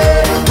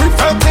holiday. We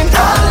floating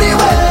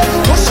alleyway,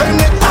 pushing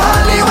it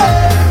alleyway.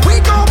 We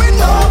going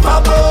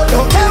overboard,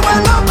 don't care what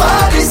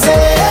nobody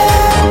say.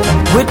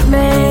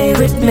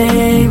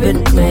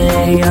 With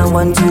me, I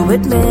want you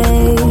with me.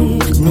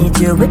 Need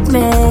you with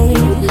me.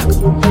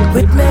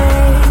 with me,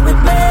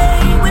 with me,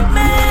 with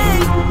me.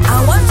 I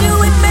want you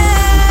with me,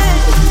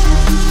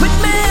 with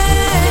me.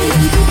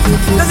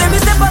 'Cause every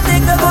step I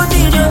take, I go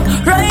need you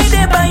right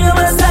there by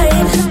your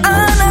side.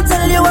 And I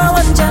tell you I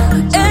want you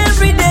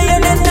every day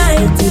and at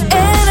night.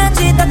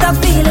 Energy that I'm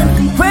feeling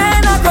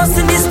when I cross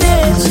in this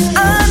stage,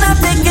 and I'm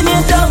taking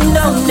you down,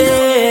 down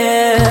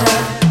there.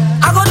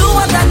 I go do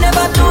what I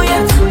never do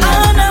yet,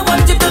 and I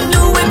want you to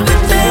do it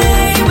with me,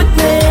 with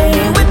me,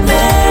 with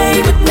me,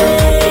 with me,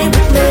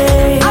 with me.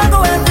 I go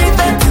every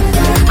bit.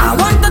 I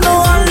want to know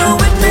all you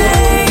with me,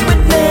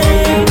 with me,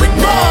 with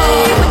me,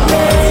 with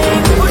me.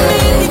 Put me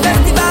in the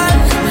festival,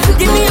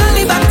 give me all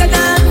the back of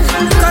them,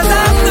 'cause I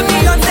have to be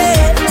on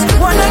stage.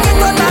 Wanna get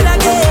what I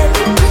get,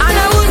 and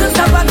I wouldn't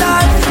stop at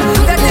all.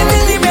 Get it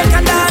in the break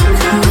and down,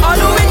 all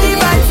the way the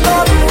vibes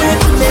come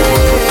with me.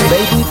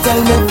 Baby,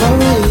 tell me for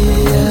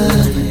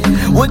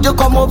real, would you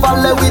come over,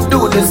 let we do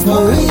this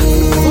for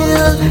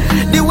real?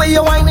 The way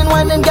you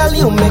whining, girl,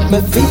 you make me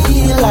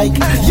feel like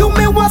you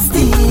me want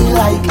steal,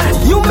 like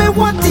you me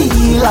want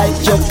deal, like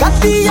you got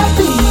the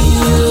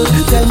appeal.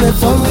 Tell me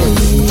for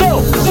real,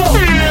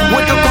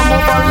 would you come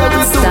over, let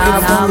we do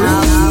this for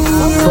real?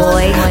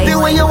 Boy, the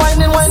way you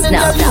whining,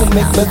 girl, you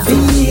make me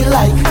feel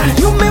like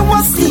you me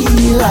want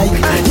steal, like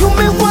you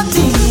me want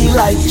deal,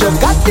 like you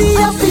got the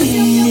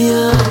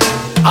appeal.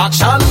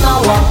 Action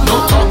now, no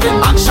talking.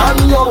 Action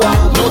you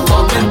want, no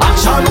talking.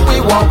 Action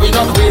we want, we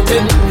not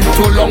waiting.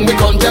 Too long we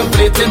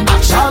contemplating.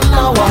 Action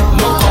now,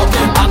 no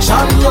talking.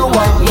 Action you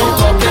want, no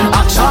talking.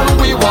 Action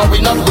we want, we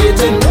not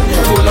waiting.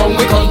 Too long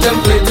we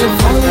contemplating.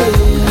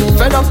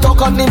 Fed up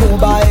talk on the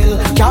mobile,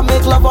 can't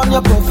make love on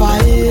your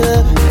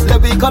profile.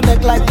 Let we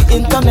connect like the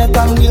internet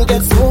and we'll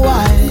get so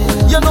high.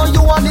 You know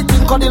you want the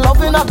thing, 'cause the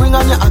loving I bring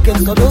on your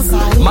against the other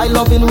side. My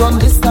loving run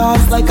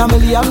distance like a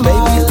million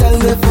miles. Baby, tell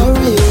me for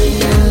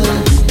real,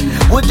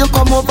 would you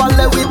come over,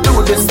 let we do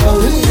this for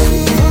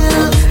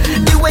real?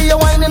 The way you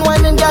whining,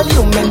 girl,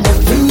 you make me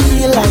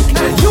feel like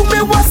you me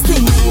want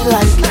steal,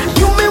 like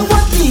you me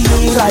want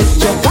deal, like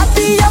you got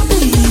the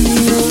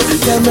appeal.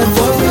 Tell me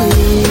for real,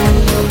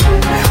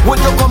 would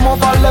you come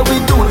over, let we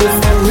do this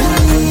for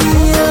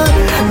real?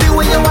 The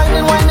way you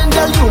whining,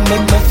 girl, you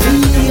make me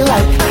feel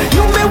like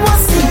you me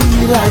want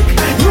steal, like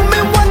you me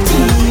want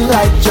deal,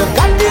 like you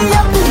got the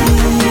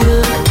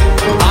appeal.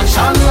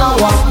 Action now,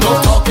 no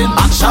talking.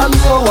 Action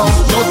you want,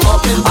 no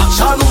talking.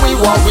 Action we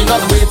want, we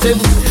not waiting.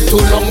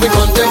 Too long we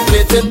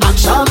contemplating.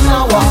 Action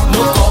now,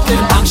 no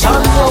talking.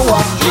 Action you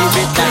want, leave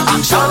it like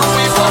action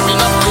we want, we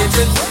not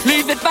waiting.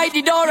 Leave it by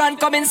the door and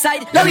come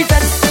inside. Let me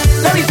fet,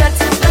 let me fet,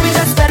 let me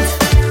just fet.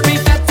 Be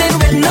fetting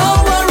with no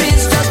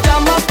worries, just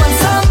come up on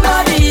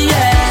somebody,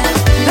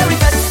 yeah. Let me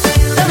fet,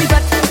 let me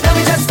fet, let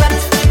me just fet.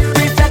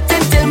 Be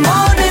fetting till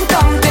morning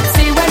come,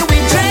 Dixie, when we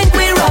drink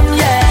we rum,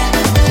 yeah.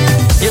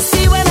 You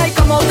see when I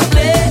come out to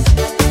play,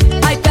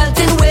 I felt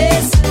in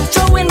ways,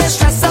 throwing the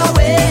stress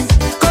away,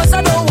 'cause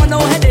I don't want no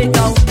headache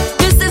now.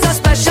 This is a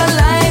special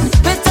line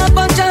with a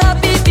bunch of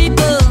happy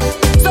people,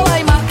 so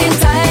I'm marking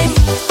time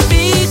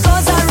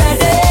because I'm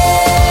ready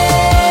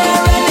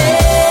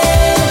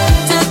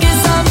to give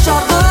some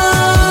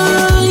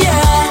trouble,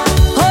 yeah.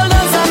 Hold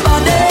on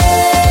somebody,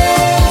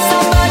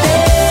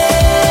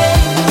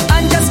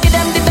 and just give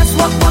them the best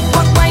walk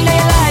wine of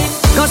your life.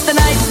 'Cause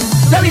tonight,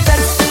 let me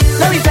fet,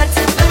 let me fet,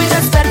 let me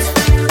just fet.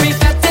 We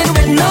fetting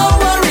with no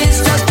worries,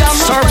 just come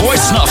on. Starboy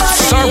Snuff,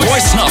 Starboy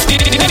Snuff,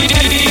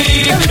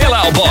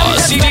 Pillow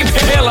Boss,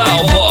 Pillow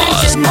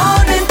Boss.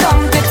 Morning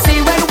come,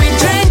 Dixie, when we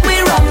drink we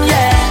rum,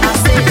 yeah. I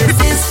say this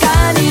is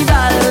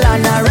carnival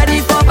and I'm ready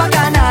for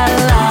bacchanal.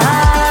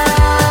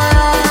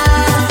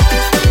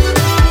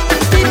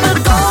 People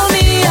call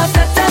me a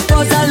feta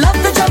 'cause I love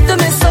to jump to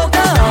my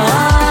soca.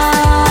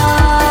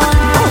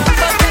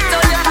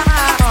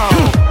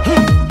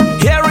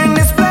 Here in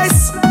this place,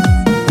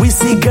 we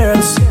see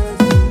girls,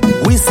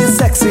 we see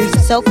sexy.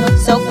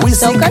 We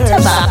see Soca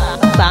girls.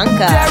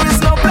 Banca. There is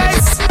no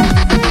place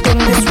in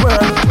this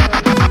world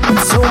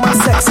so much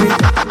sexy,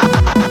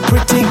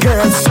 pretty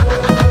girls.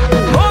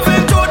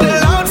 Moving to the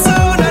loud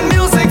sound and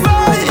music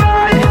vibe.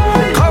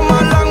 Come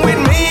along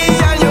with me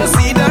and you'll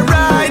see the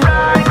ride.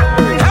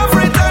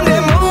 Every time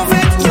they move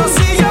it, you'll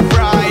see your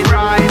bride.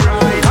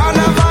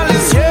 Carnival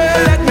is here,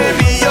 let me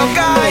be your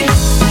guide.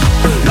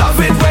 Love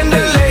it when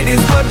the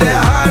ladies put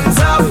their hands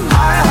up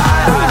high,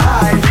 high,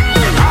 high,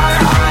 high,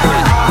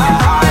 high, high,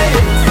 high.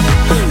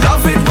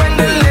 Love it when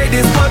the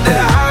ladies put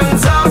their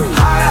hands up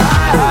high,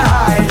 high,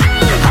 high,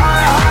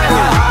 high, high,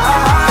 high, high,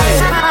 high,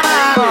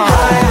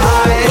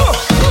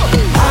 high.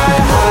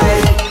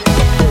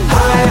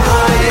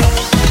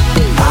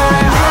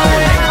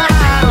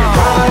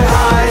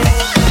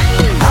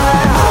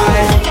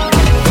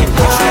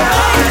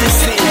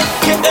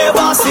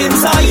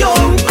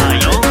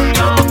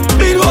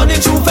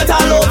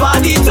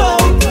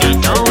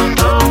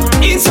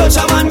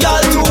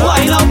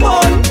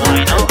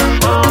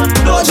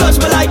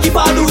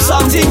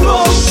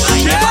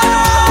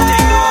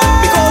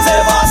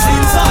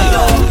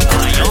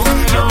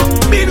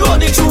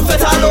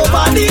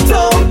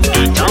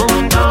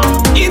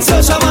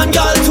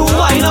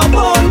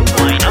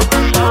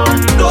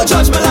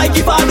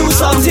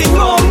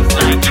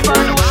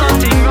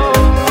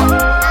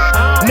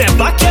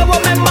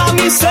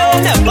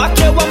 say, never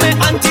care what my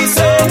auntie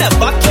say,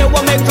 never care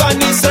what my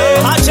granny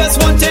say. I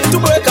just wanted to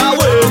break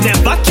away.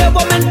 Never care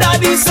what my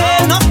daddy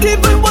say, not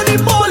even what the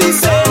police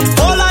say.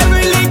 All I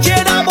really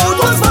cared about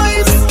was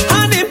vibes.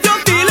 And if you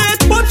feel it,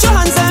 put your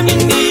hands up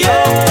in the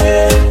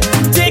air.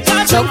 Take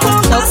a jump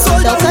on the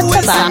soul of who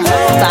is here.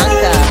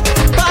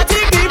 Party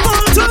people,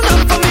 turn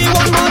up for me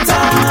one more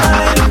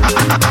time.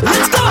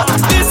 Let's go.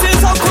 This is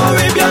how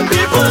Caribbean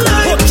people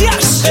like.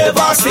 Yes.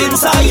 Ever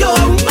since I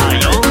young,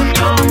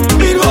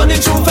 been running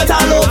through fat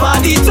all over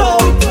the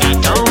town.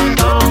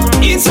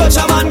 In search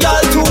of man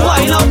girl to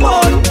wine up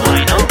on.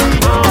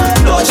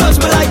 Don't judge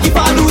me like if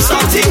I do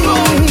something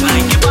wrong.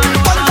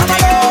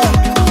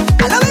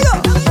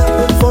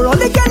 For all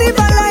the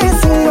carnival I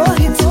see your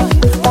hits,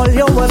 all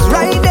you was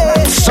right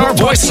there.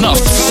 Starboy Snuff,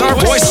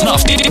 Starboy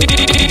Snuff, the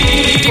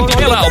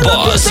Pillow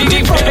Boss,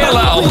 the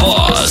Pillow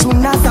Boss.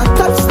 Soon as I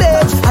touch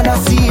stage and I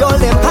see all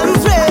them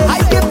hands raised, I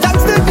give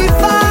thanks to the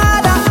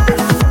Father.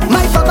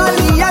 My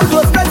family and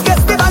close friends get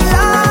me and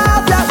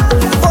laughter.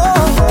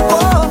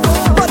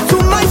 But to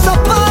my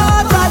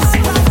supporters,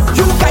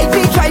 you guide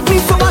me, drive me,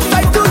 so I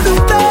try to do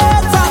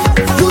better.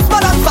 Use for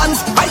the fans,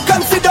 I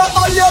consider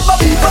all your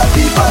people.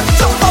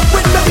 Jump up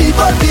with the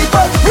people.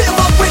 Rave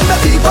up with the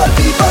people.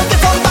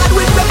 Get on bad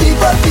with the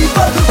people.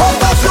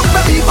 Always look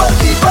the people.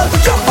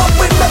 Jump up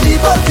with the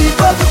people.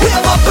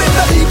 Rave up with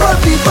the people.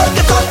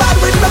 Get on bad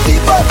with the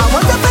people. I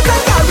want to fit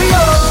and carry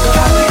on.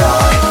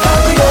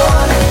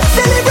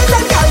 Celebrate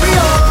and carry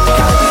on.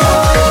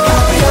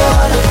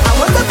 I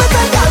want to fit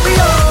and carry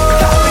on.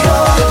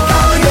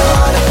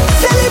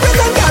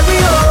 Celebrate and carry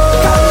on.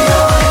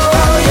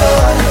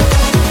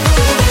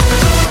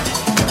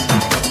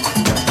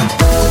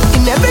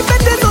 In every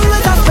bed there's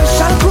always a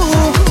special crew.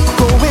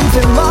 Going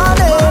till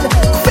morning,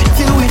 fit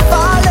till we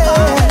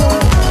falling.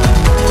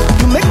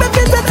 You make me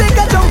feel to take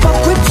a jump up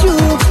with you.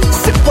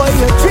 Sip while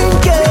you're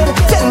drinking.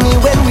 Tell me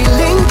when we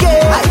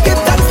linking. I give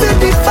thanks to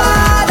the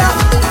Father.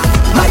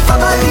 My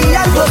family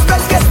and close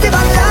friends get them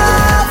and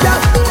laughter.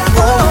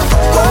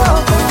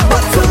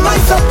 But to my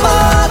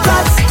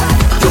supporters,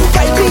 you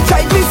guide me,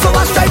 drive me, so I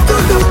strive to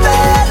do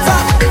better.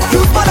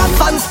 You for the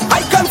fans, I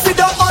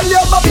consider all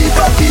your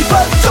people.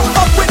 Jump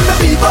up with the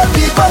people.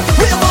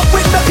 Rave up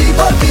with the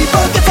people.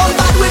 Get on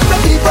bad with the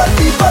people.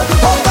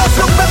 Always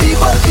look the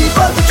people.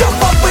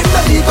 Jump up with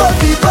the people.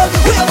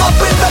 Rave up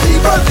with the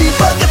people.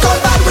 Get on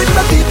bad with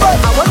the people. I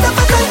want to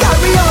fit and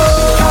carry on.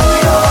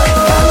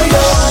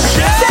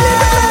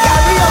 Celebrate and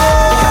carry on.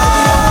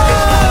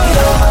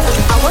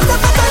 I want to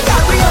fit and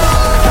carry on.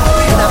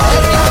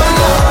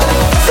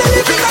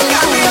 Celebrate and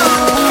carry on.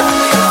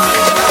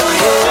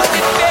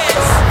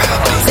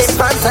 St.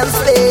 France and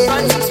Spain,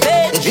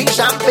 they drink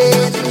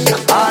champagne.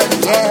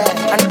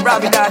 And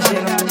Robbie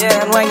dashing,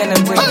 and wanging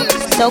and winging.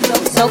 So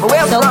good to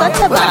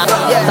Banca.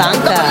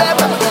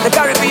 The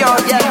Caribbean,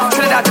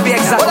 Trinidad to be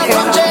exact.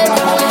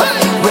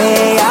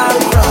 Where I'm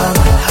from,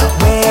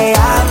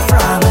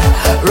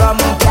 rum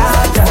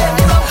garden.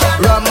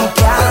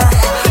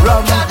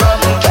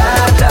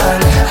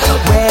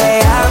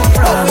 Where I'm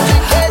from,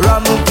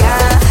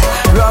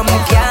 rum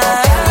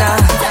garden.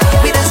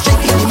 We just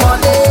drink in the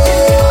morning,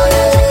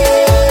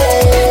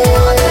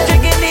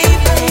 drink in the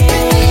evening.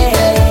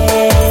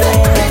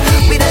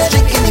 We just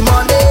drink in the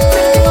morning,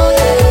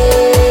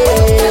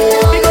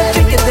 we go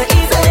drink in the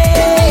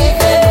evening.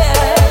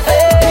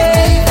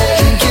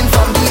 Drinking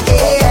from the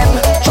AM,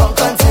 drunk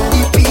until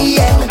the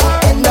PM.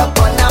 End up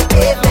on a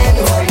pavement,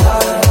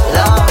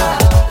 Lord,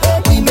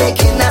 we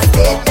making a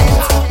statement.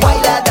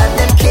 Wilder than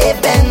them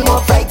cavemen,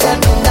 more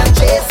frightening than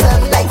Jason,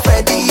 like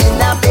Freddy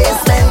in a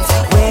basement.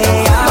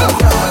 Where I'm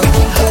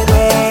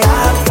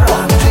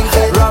from,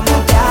 rum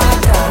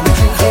garden.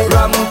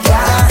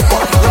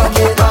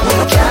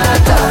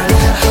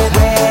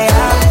 Where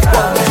I'm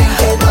from,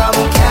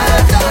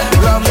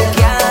 rum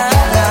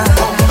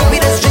garden. We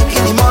just drink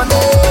in the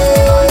morning,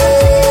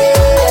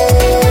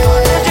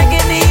 drink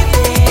in the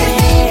evening.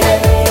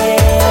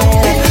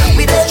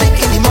 We just drink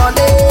in the morning.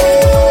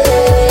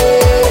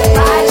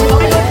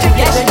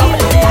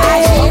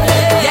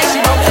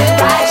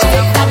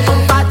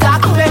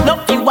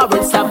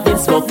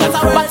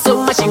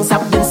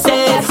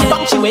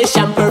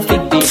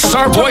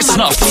 Starboy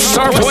Snuff,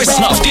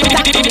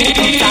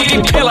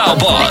 the Pillow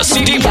Boss,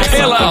 the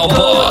Pillow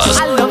Boss.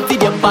 I love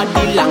your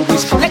body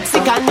language,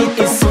 lexicon it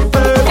is super.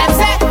 Them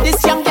say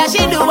this young girl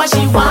she do what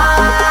she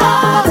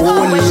want.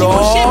 When she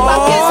push it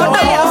back is so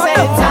they have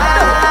say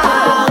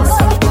thanks.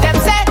 Them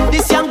say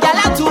this young girl I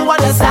do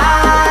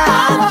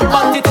understand,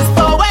 but it is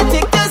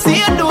poetic to see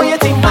you do your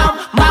thing, mom.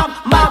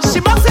 She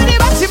bounce to the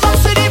back, she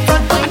bounce to the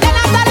front, and then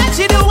after that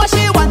she do what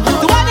she want.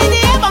 Do what in the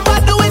air, but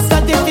do it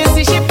something if you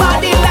see she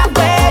body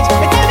language.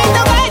 Tell me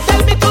to wait,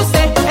 tell me to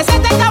stay. I say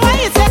take away,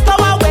 you say go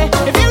away.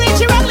 If you reach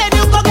your wrong, then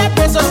you go get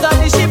pressed. So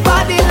study she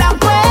body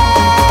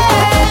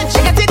language. She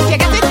get it,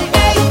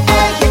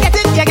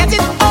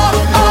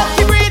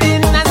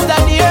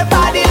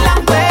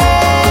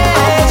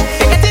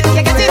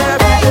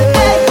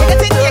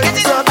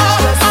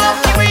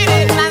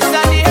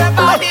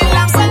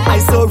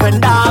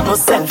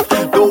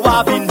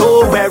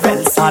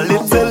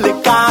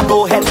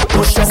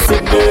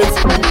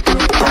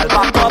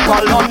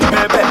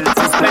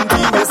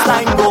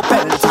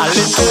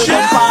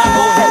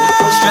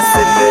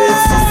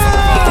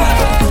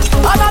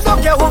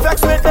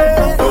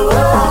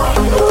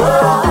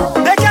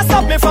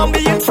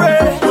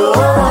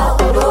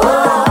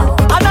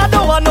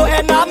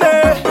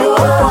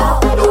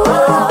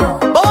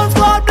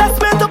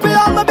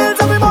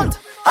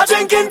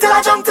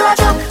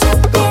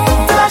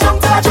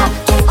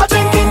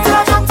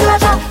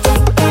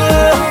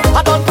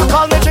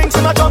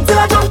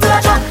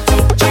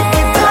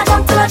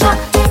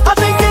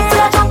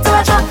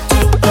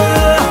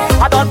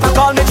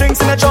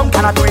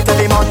 and I do it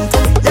every month.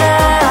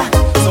 Yeah,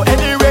 so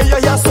anyway you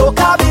hear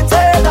soca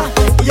beating.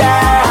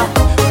 Yeah,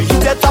 we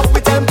hit it up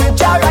with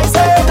temperature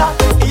rising.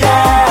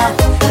 Yeah,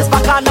 it's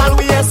bacchanal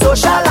we ain't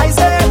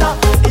socializing.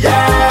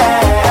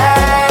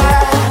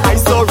 Yeah, I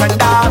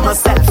surrender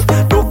myself.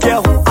 Don't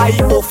care who I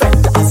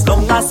offend, as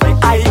long as my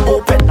eye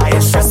open, I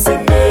ain't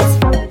stressing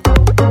it.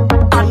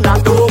 And I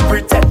don't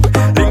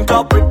pretend. Link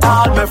up with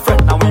all my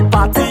friends, and we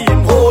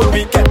partying whole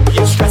weekend. We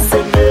ain't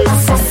stressing it.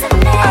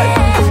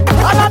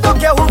 And I don't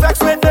care who vex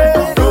with me.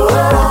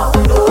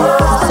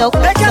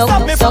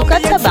 Soca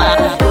to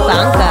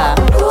Banca.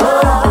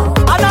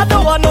 And I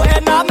don't want no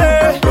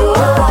enemy.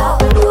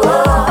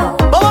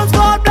 But once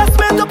God bless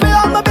me to pay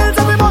all my bills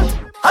every month,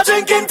 I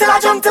drink in till I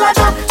drunk, till I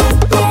drunk.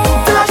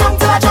 Till I drunk,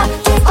 till I drunk.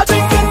 I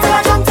drink in till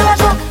I drunk, till I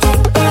drunk.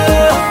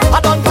 I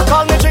don't pack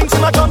all my drinks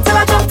in my drum till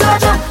I drunk, till I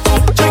drunk.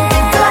 Drink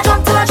in till I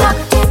drunk, till I drunk.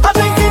 I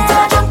drink in till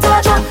I drunk, till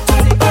I drunk.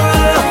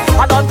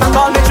 I don't pack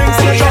all my drinks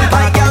in my drum.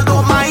 My girl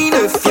don't mind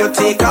if you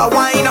take a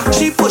wine.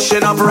 She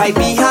pushing up right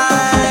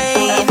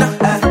behind.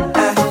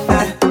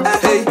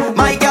 Hey,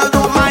 my girl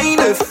don't mind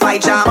if I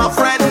jam a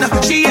friend.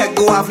 She ain't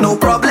go have no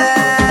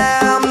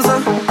problems.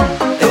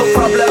 No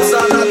problems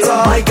at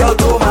all. My girl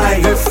don't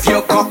mind if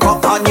you cock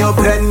up on your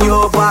bend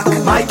your back.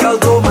 My girl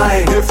don't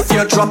mind If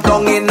you drop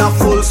down in a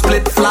full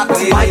split flat,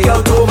 my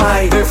girl don't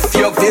mind if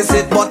you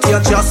visit but you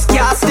just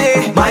can't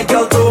stay, my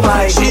girl don't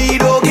mind. she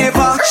don't give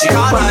a she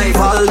can't leave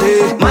all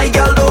day. My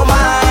girl don't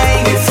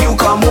mind If you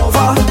come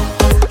over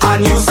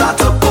and you start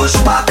to push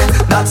back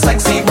that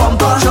sexy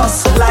bumper,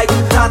 just like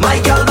that. my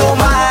girl don't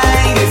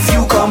mind. If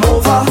you come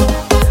over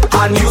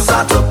and you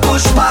start to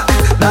push back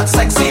that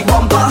sexy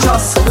bumper,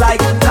 Just like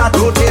that.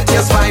 rotate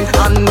your spine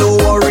and don't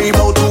worry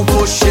about who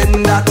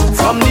pushing that.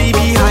 From the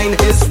behind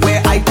is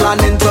where I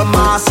planning to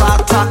mass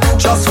attack.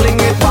 Just fling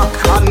it back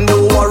and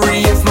don't worry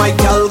if my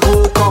girl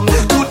go come.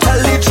 To tell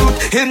the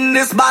truth, in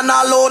this band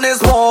alone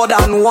is more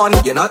than one.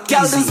 You're not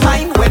Girls easy. is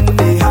mine when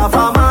they have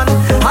a man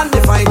and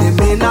they find him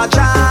in a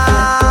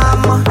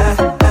jam.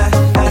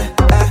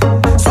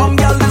 Some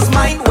girl is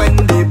mine when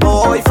the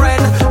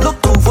boyfriend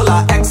look too full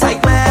of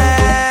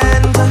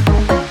excitement,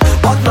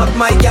 but not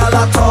my girl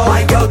at all.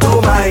 My girl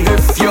don't mind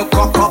If you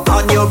cock up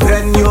and you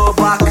bend your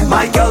back,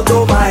 my girl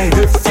don't mind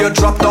if you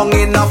drop down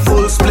in a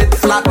full split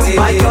flat,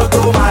 my girl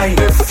don't mind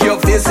if you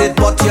visit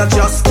but you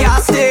just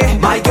can't stay,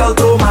 my girl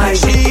don't mind.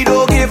 she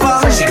don't give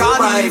a she don't can't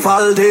mind. leave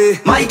all day.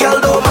 My girl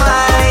don't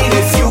mind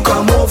If you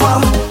come over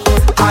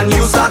and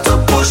you start to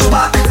push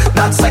back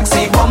that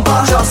sexy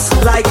bumper, just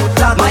like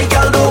that. my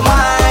girl don't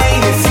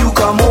mind. If you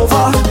come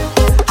over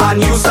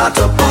and you start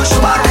to push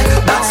back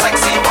that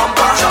sexy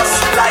bumper, just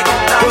like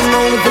that. Don't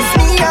know if it's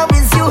me or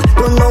it's you.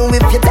 Don't know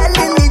if you're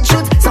telling the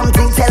truth.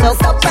 Something tell us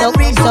stop and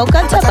regroup.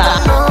 Soca to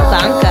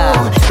Banca.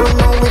 Don't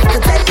know if to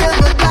tell you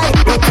goodbye.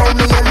 They tell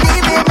me you're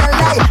living a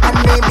lie, and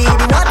maybe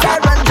the water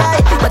run dry,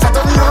 but I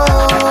don't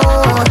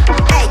know.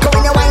 Hey, go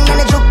in your wine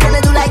and a juke and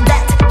I do like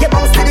that. You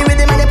bounce to the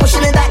rhythm and you're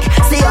pushing it back.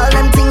 See all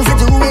them things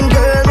you're doing,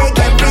 girl, make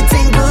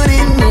everything good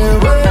in the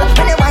world.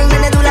 When you wine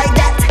and I do like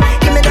that,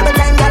 give me double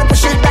time, gotta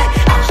push it back.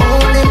 I'm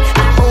holding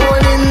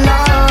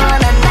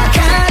on, and I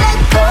can't let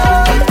go,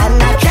 and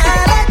I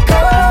can't let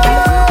go.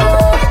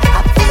 I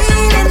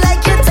feel it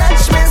like you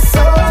touch me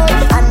so,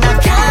 and I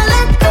can't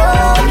let go,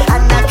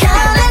 and I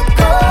can't let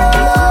go.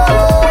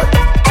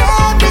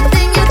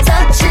 Everything you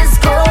touch is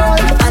gold,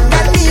 and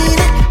I need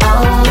it.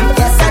 Oh,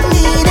 yes I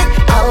need it.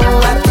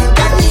 Oh, I think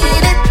I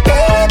need it,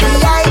 baby.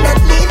 I not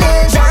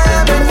leaving,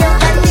 jamming you.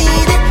 I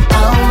need it.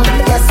 Oh,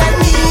 yes I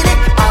need it.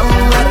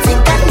 Oh, I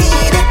think I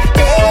need it,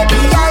 baby.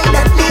 I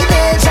not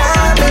leaving,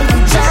 jamming,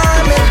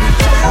 jamming,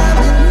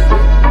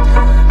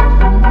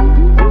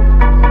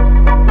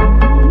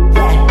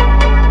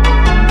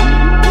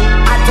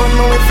 I don't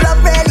know if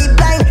love really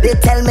blind. They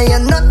tell me you're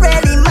not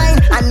really mine,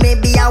 and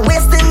maybe I'm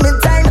wasting my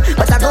time,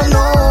 but I don't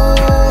know.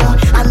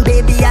 And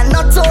baby, I'm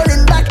not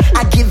holding back.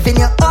 I'm giving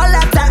you all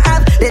that I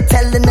have. They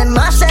telling me,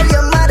 Marshall,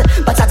 you're mad,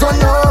 but I don't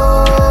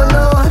know.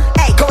 No,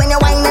 hey, go in your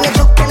wine and a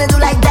juke and I do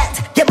like that.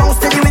 You bounce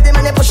to the rhythm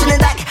and you're pushing it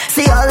back.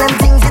 See all them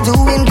things you're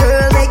doing,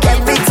 girl, make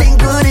everything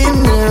good in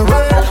the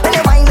world. When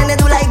you wine and I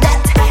do like that,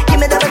 give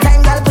me double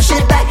time, gotta push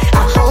it back.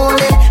 I'm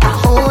holding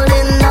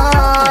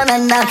on,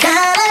 and I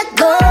can't let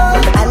go,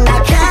 and I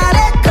can't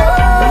let go.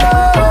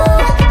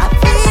 I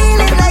feel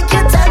it like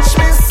you touch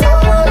me so,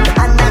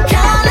 and I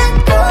can't let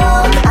go,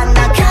 and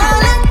I can't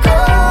let go.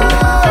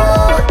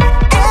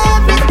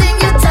 Everything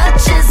you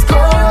touch is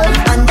gold,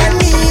 and I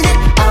need it.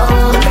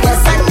 Oh,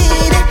 yes I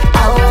need it.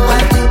 Oh, I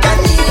think I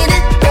need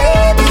it,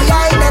 baby.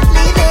 I not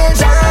leaving,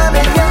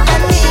 jamming you. I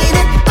need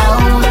it.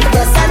 Oh,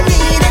 yes I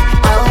need it.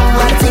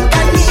 Oh, I think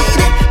I need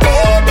it,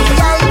 baby.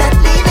 I not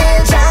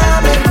leaving,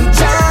 jamming,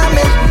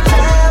 jamming,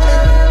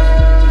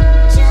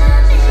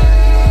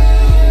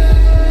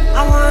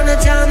 I wanna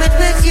jam it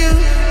with you.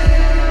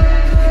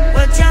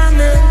 We're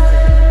jamming.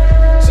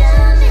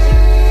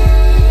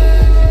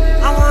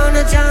 I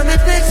wanna jam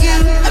it with you.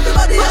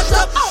 Everybody hands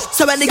up.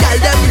 So when the girl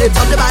them lift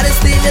up the body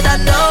steam, you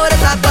don't know what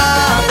it's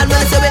about. And when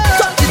I say we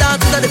touch it down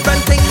to the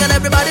different thing, and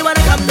everybody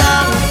wanna come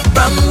down.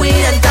 From we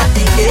enter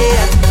the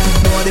air.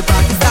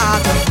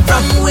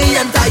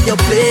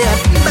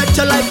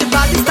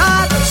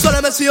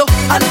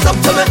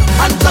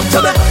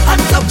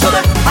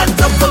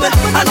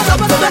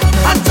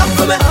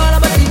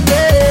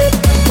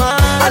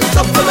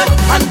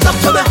 hands up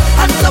to me,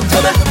 hands up to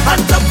me,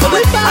 hands up to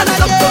me, hands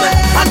up to me,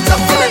 hands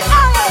up to me.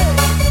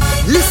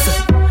 Listen,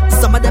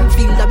 some of them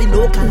feel that we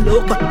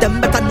local, but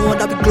them better know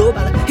that we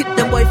global. Hit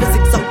them boy for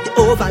 6 out the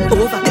oval,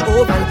 the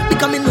oval.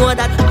 Because me know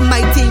that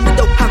my team we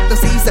don't have the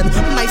season,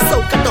 my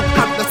soca don't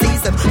have the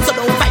season. So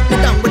don't fight me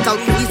down without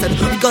reason.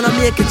 We gonna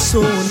make it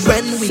soon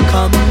when we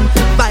come.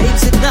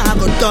 Vibes it now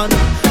go done.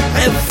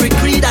 Every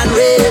creed and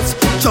race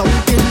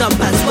jumping up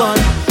as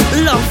one.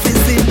 Love is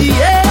in the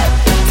air,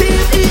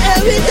 till the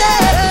every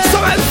day.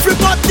 So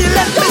everybody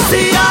let me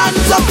see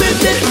hands up in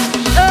the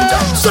air.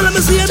 So let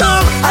me see you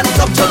now. Hands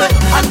up to me,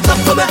 hands up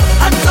to me,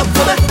 hands up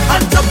to me,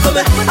 hands up to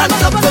me,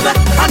 hands up to me,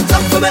 hands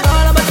up to me.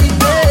 All of my team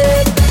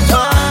dead.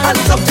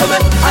 Hands up to me,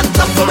 hands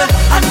up to me,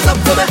 hands up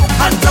to me,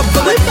 hands up to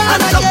me,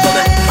 hands up to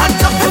me,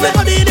 hands up to me.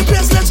 Everybody in the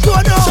place, let's go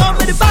now. Show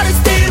me the body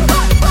steam,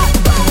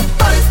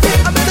 body steam.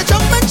 I'm in the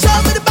jump and show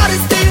me the body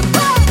steam.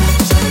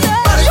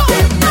 Body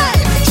steam,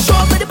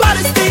 show me the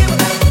body steam.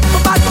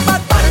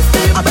 Body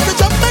steam. I'm in the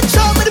jump and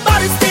show me the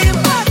body steam.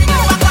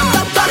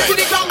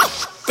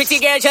 Pretty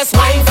girl, just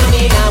wine for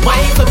me now,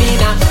 wine for me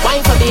now,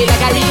 wine for me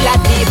like a real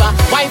diva.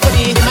 Wine for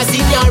me, my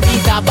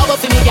señorita. Bubble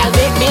for me, girl,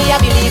 make me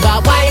a believer.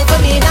 Wine for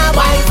me now,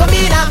 wine for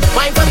me now,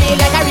 wine for me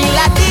like a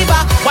real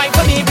diva. Wine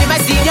for me, be my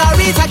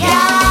señorita, girl.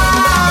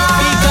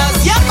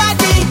 Because your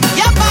body,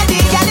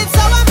 girl, it's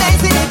so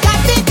amazing, it got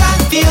me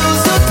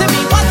confused. So tell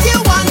me what you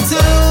want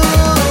to.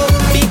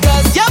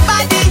 Because your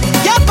body,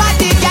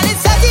 girl, it's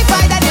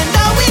certified and you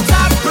know it's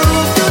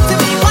approved. So tell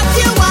me what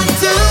you want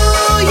to,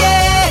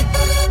 yeah.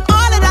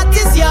 All of that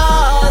is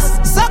yours,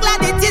 so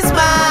glad it is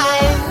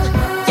mine.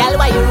 Girl,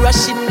 why you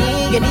rushing me?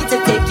 You need to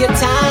take your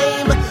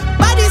time.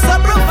 Body so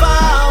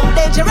profound,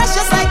 dangerous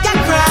just like a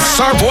crime.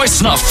 Starboy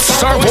Snuff,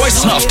 Starboy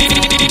Snuff,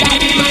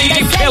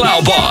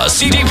 Pillow Boss,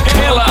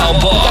 Pillow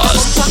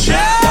Boss.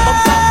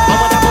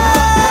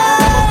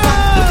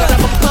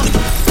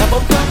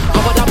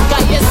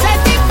 You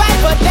certified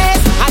for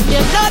this, and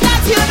you know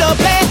that you don't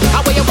play.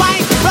 And when you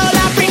wine, roll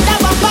and bring that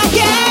bumper,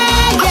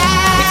 yeah.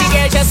 Pretty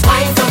girl, just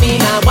wine for me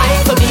now,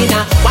 wine for me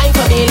now, wine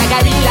for me like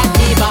a real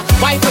diva.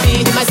 Wine for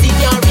me, my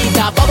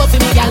señorita. Bubble for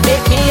me, girl,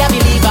 make me a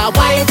believer.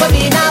 Wine for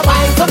me now,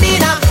 wine for me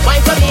now,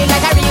 wine for me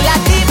like a real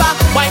diva.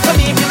 Wine for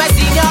me, be my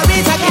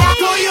señorita.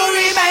 Do you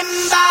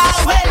remember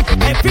when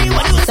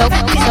everyone used to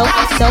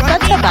Soca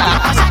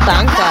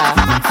Banca.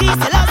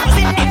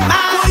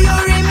 do you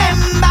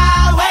remember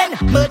when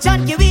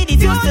Merchant Kiwidi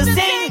used to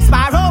sing?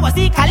 Sparrow was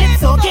the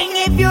Calypso king,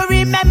 if you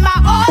remember.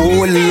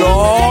 Oh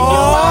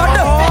Lord.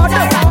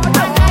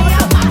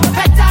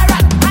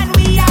 Veteran, and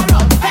we are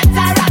all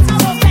veterans. So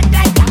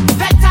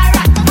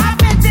veteran, I've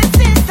been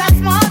since I'm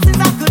small, since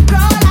I could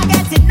crawl. I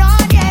get it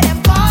known, yeah, them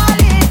call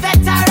it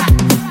veteran,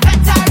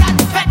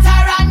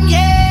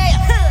 yeah.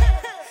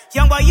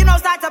 Young boy, you know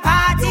start a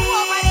party.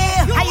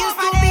 I used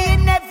to be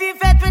in every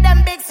fete with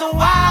them big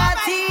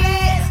Swati.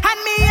 And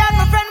me and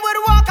my friend would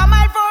walk a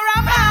mile for a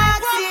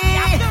maxi.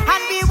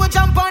 And we would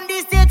jump on the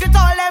stage with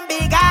all them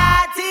big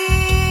artists.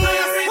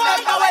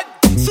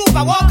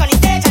 Super walk on it.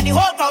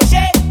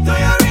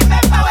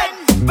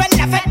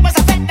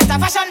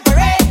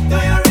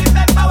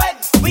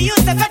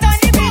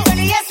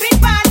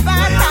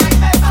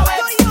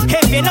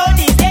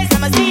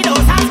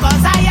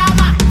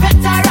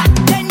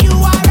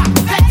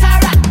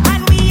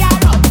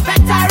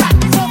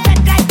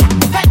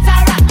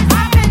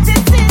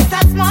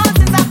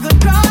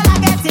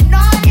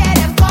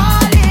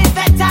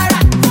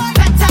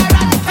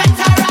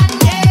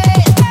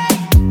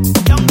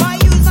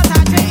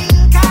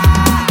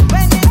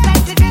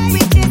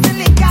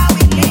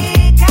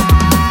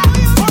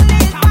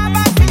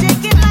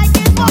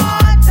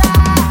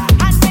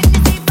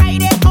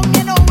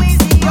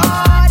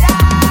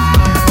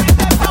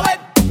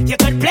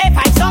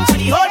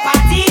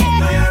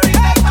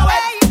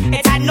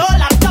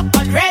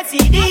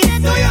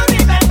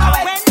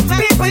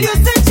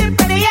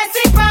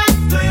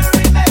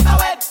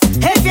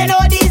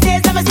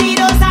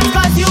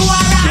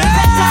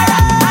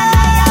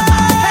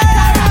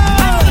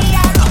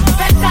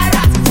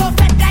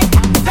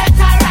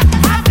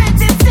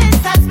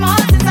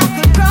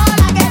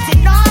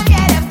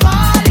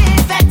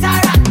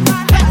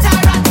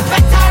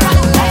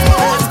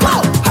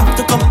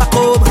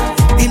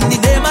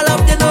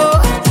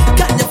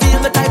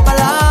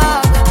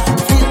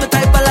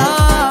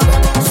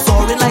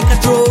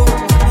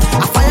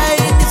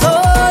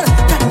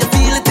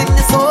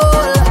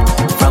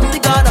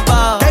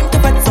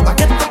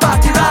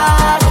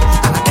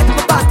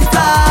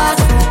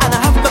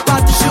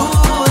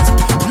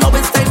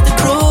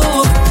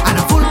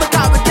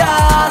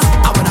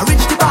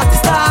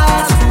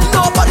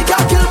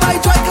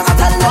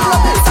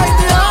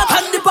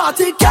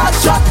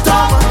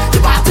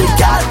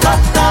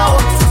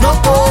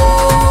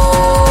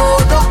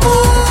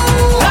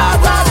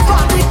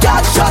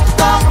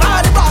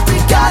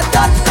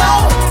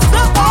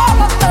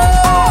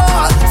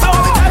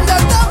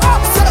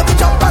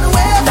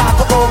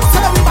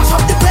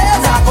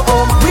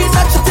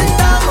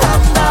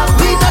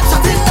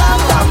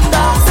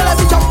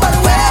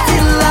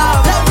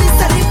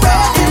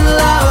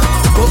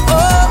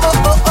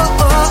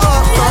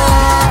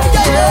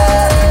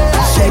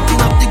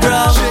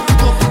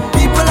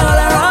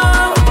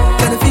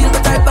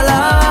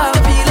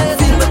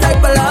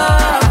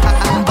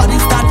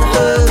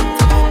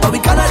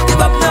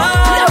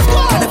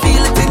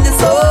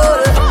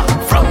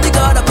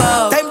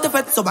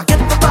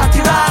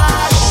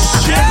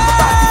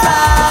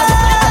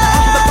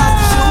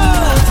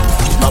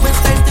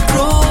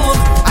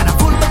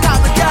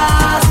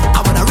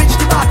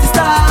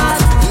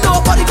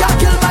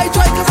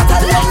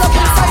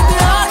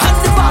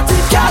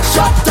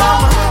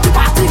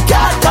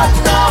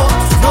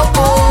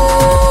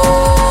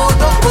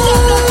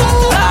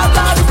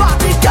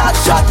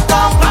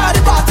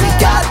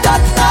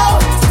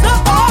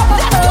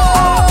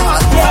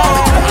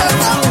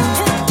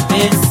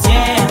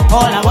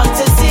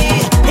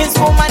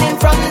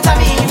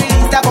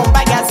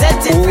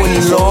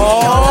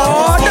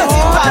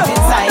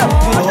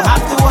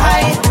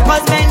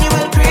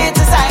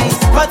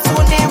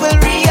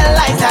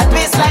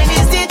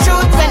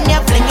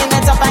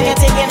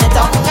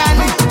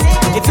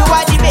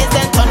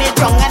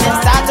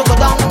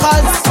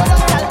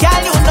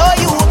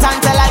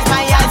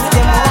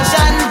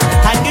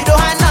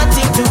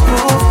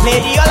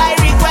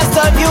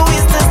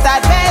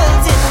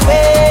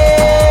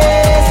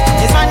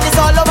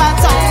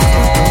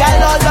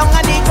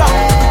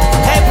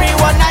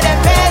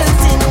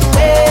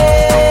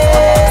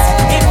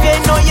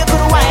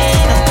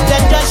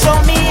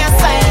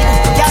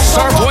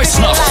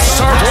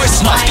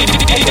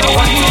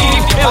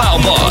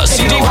 Pillow Boss,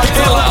 the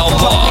Pillow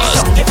Boss.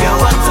 If you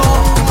want to,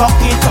 cock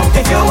it up.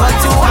 If you want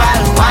to,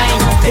 I'll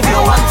wine. If you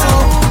want to,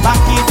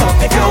 back it up.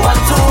 If you want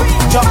to,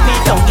 drop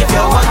it down. If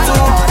you want to,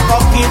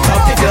 cock it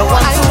up. If you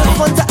want to. I just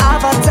want to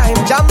have a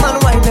time, jam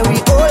and wine, and we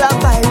all have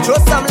vibe. Throw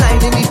some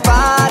line in the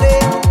party.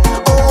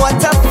 Oh,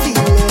 what a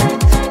feeling!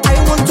 I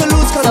want to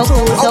lose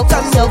control.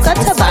 Soca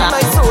Tabak,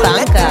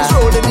 let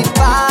control in the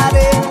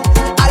party.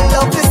 I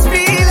love this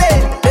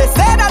feeling. They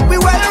say that we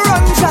well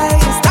run dry.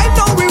 It's time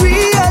now we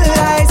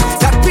realize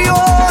that we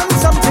own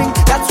something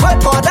that's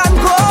worth more than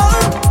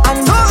gold. I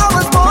know I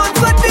was born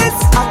for this.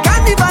 I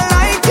can't even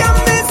lie, can't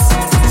miss.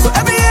 So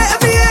every year,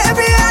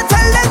 I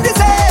tell them this.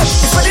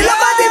 It's for the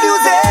love of the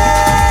music.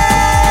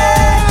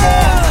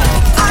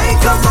 I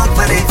come up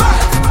for it.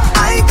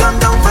 I come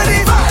down for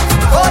it.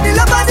 For the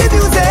love of the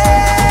music.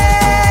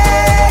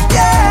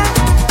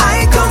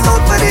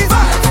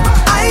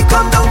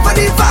 Come down for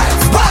the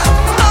vibes.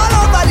 All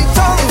over the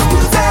town is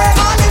music.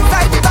 All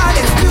inside the band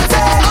is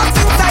music. All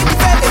inside the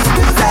bed is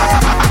music.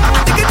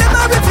 Thinking them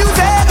a refuse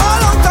it.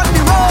 All out on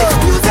the road is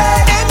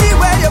music.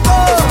 Anywhere you go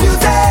is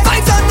music.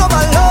 Vibes and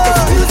over love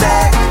is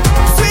music.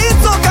 Sweet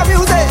soca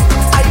music.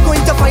 I'm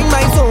going to find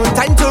my zone.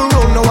 Time to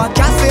roll. No, I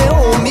can't stay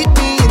home. Meet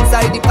me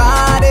inside the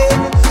party.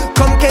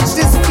 Come catch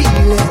this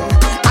feeling.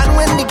 And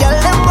when the girl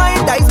them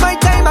wine, that is my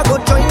time. I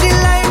go join the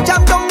line.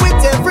 Jump down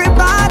with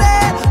everybody.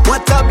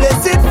 What a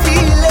blessed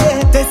feeling.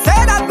 They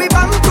say that we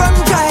bank run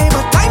dry,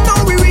 but time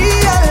now we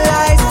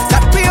realize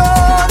that we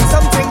own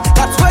something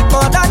that's worth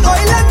more than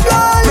oil and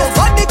gold.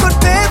 Nobody could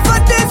pay for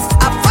this.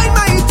 I find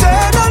my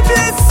eternal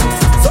bliss.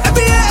 So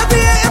every year,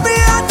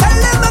 I tell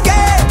them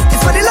again,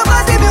 it's for the love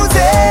of the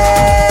music.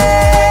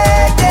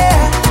 Yeah,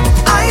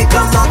 I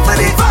come up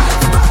for it.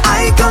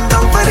 I come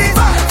down for it.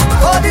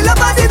 For the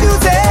love of the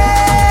music.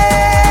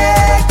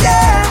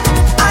 Yeah,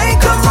 I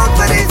come up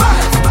for it.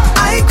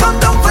 I come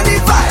down for the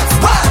vibes.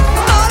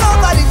 All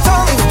over the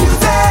town is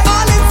music.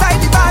 All inside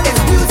the band is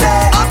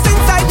music. Up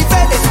inside the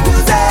bed is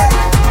music.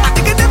 I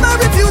think them a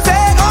refuse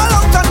it. All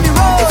out on the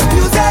road is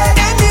music.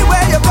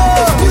 Anywhere you go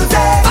is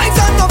music. Vibes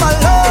and over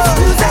love is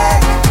music.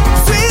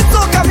 Sweet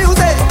soca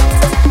music.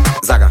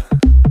 Zaga,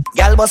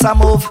 girl boss a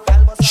move.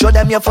 Show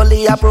them you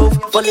fully approve,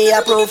 fully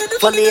approve,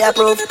 fully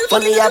approve,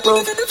 fully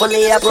approve,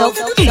 fully approve.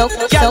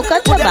 Soca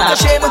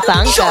Tabak,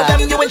 Banca. Show them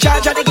you in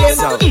charge of the game.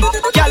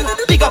 Girl,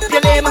 pick up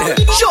your name.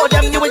 Show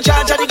them you in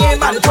charge of the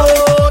game. And go,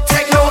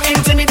 take no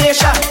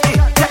intimidation.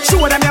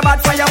 Show them your bad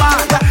for your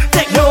man.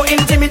 Take no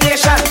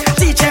intimidation.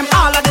 Teach them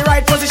all of the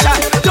right position.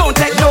 Don't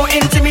take no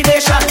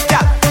intimidation.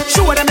 Yeah.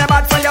 Show them your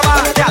bad for your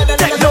man. Yeah.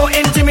 Take no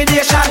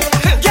intimidation.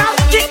 Girl,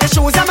 kick the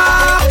shoes them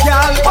off.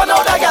 Girl, run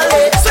out the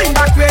galley. Swing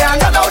back way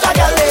and run out the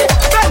galley.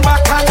 Bend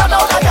back and run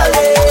out the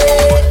galley.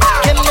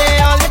 Give me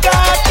all you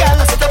got, girl.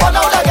 Sit up on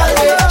out the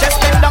galley. Just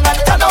bend down and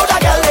turn out the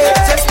galley.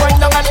 Just wind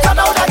down and turn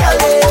out the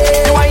galley.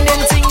 The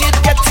winding thing it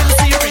getting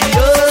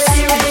serious,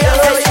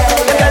 serious.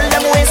 The girl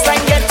them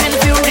waistline getting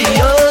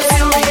furious,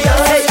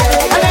 furious.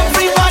 And then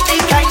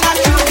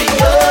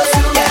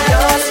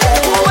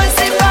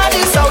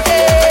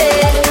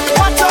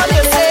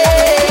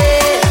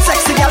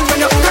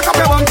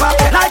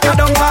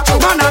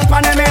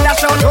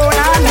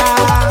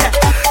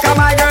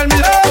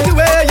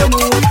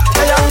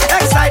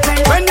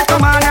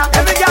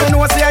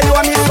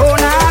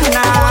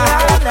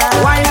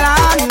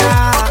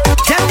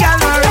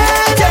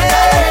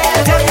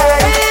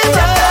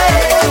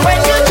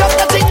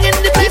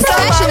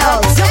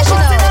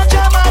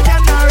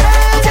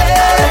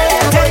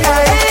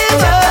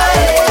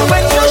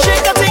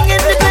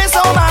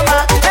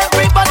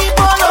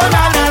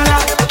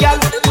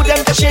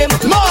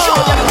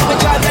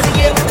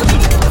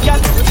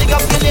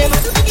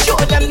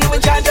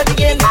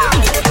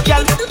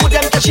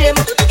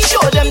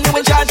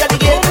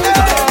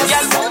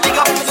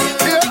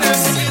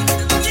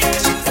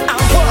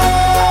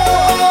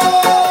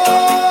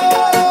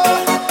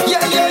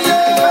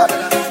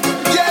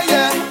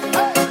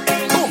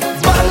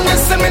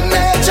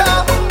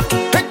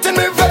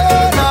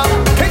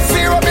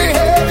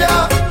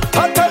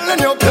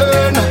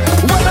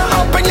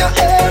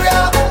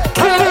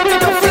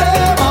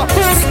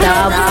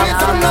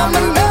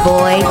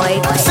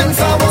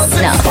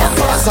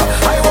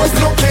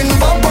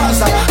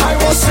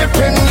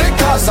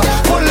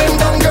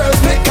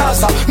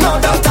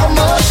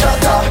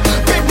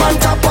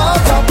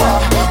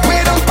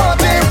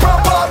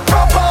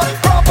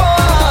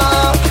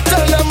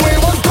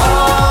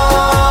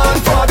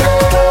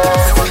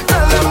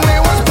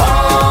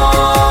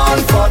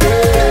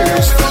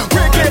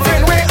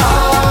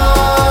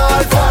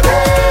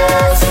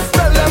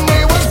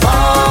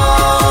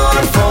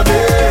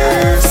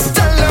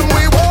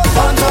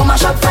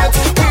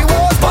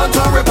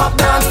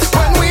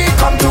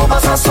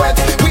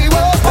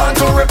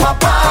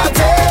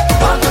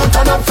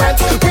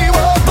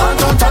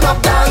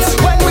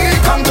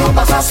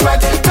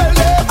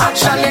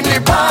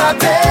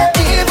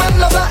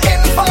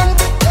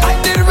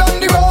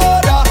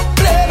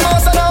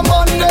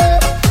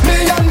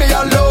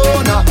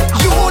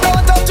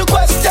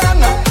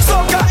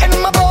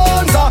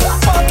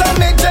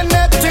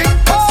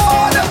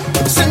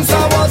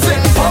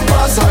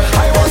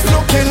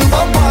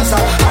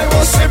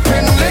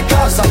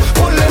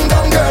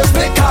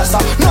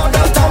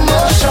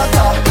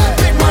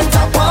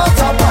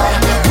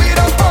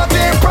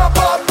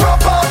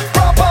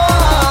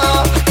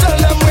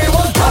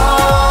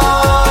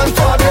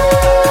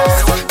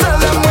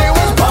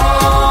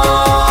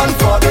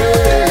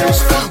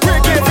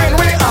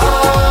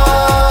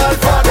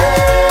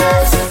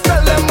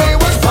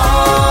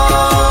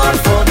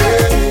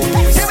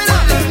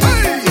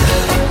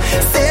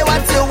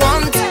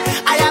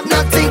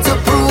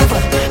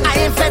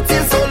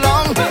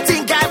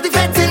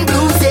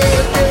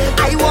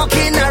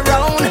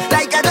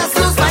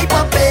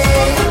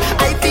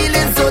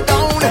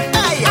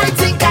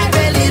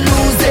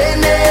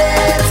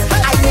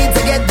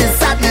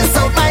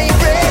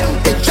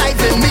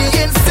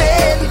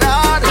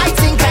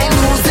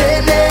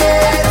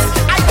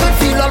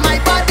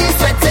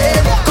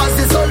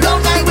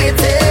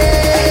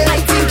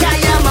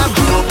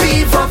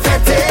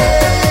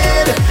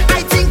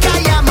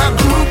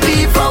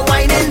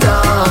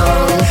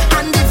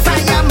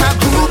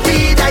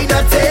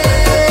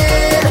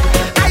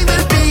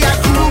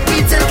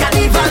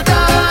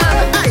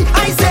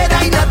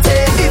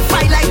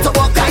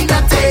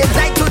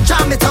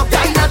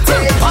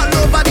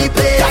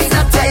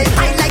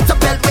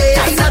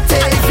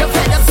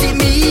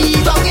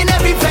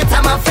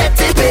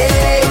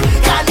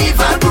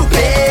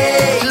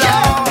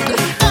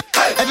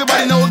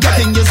get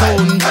in your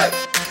zone.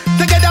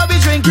 Together we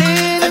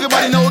drinking,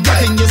 everybody know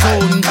get in your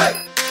zone.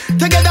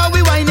 Together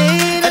we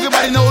whining,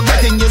 everybody know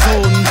get in your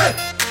zone.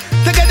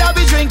 Together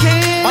we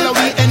drinking, all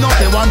we end up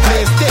in one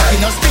place,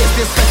 taking up space,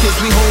 this fest is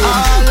we hold.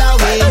 All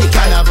away in the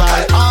carnival,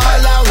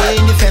 all away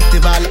in the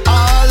festival,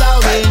 all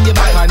away in the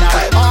bacchanal,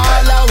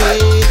 all away,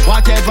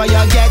 whatever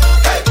you get,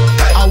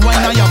 I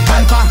wine on your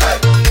bumper,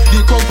 the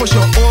crowd push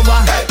you over,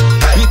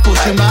 we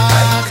push you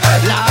back,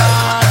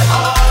 Lord.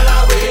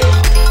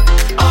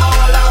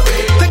 All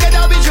away,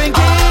 together we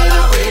drinking, all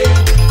away,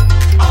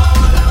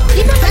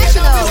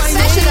 professional,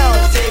 professional.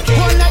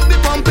 One night we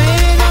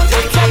pumping,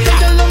 take it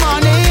till the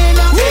morning,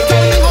 tell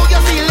me how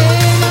you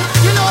feeling,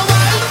 you know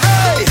why?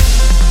 Hey.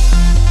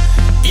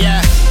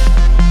 Yeah.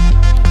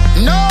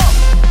 No.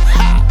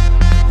 Ha.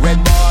 Red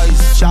boys,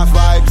 sharp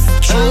vibes.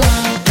 True.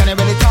 Can I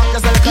really talk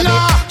just a little bit?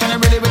 Can I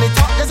really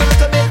talk just a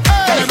little bit?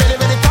 Can I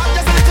really talk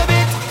just a little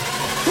bit?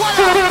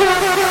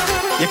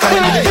 You come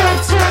in the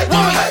dance,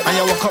 and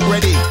you walk up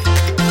ready,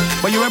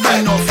 but you ain't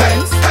bring no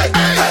friends,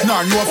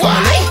 nor no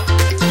family.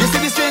 You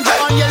see the stranger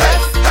on your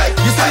left,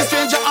 you see the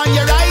stranger on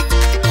your right.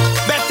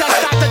 Better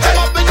start to jump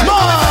up with the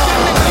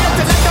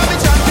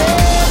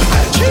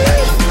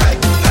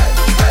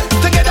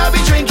together we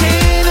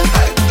drinking,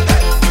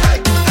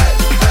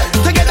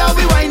 together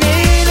we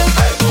whining,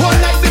 one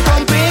night we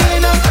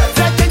pumping,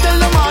 take it till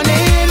the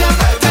morning,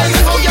 tell me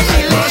how you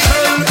feeling.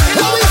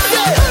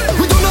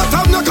 We do not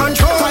have no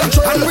control,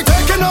 and we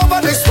taking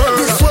over this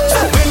world. So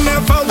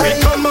whenever we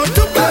come out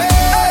to play,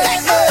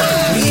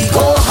 We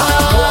go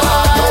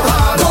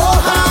hard, go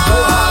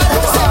hard.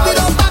 Say we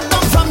don't back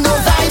down from no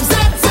vibes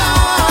at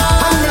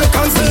all.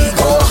 We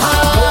go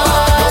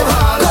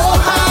hard,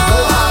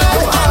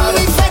 and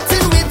we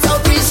fetting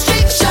without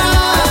restriction.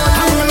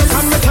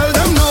 and we tell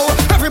them no.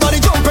 Everybody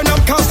jumping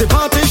up 'cause the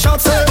party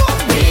shots say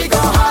We go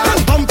hard,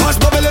 and bumpers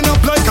bubbling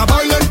up like a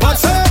boiling pot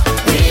say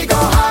we go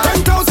hard,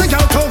 10,000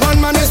 gal to one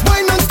man is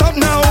wine non-stop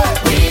now.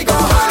 we go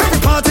hard. Every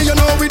party you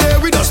know we there,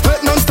 we just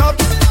sweat non-stop.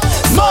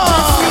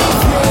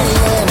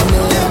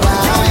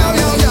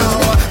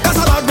 That's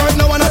a bad word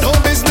now and I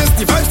don't business.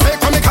 The vibes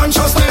take on the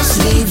consciousness.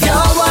 Leave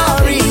your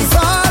worries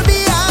all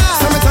behind.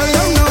 So me tell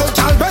them no,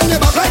 gal bend your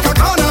back like a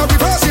corner,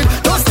 reverse it,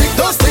 don't stick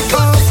cause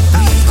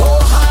We go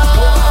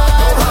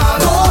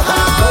hard, go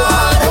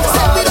hard.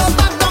 Say we don't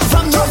back down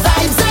from no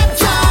vibes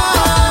at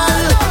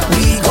all.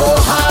 We go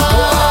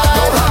hard,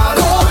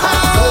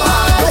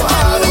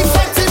 and we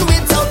fetting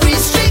without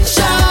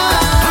restriction.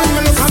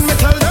 and me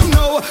tell them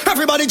no.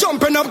 Everybody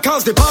jumping up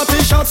 'cause the party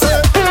shots say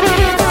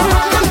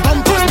and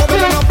bumpers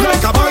bubbling up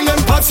like a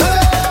boiling pot say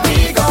We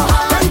go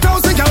hard,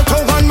 10,000 gal to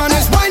one man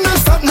is wine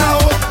non-stop now.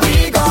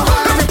 we go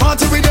hard. Every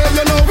party we there,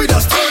 you know we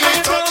just turn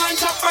it.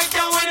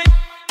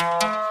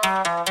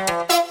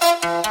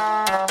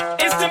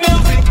 It's the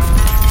music.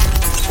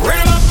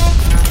 Rev up.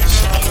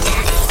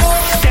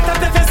 Set up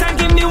the fence and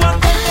give me one.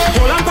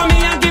 Hold on for me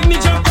and give me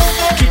jump.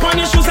 Keep on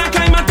your shoes and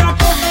climb on top.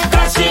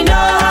 'Cause she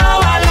know how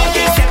I like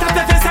it. Set up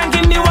the fence and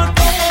give me one.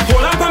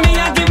 Hold on for me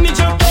and give me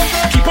jump.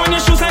 Keep on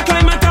your shoes and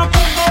climb on top.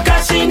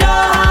 'Cause she know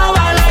how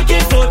I like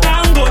it. Go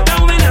down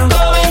when I'm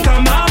going.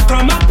 Come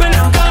up when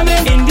I'm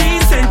coming. In the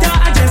center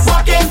I just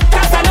walk in.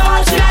 'Cause I know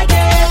how she like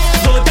it.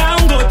 Go down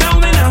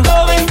when I'm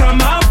going.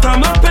 Come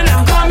up when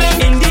I'm coming.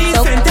 In the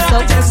center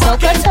I just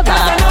walk in. 'Cause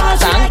I know how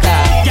she like it.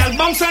 Y'all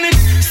bounce on it,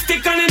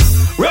 stick on it,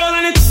 roll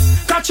on it,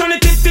 catch on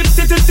it,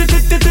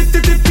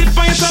 tip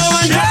on your toe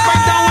and drop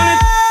right down on it.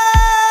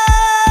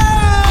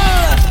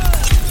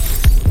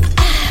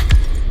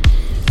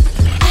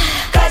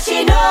 Cause she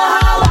know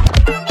how.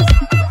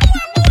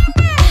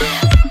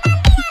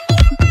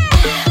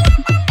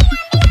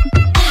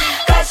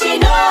 Cause she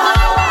know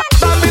how.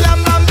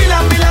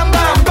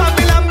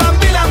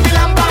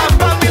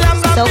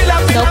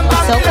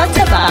 Soca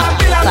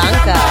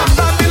Tabanca.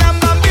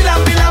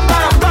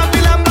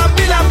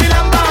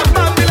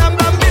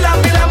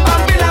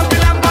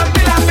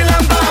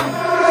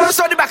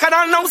 So the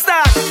bacchanal now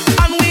start,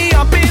 and we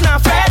up in a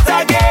fete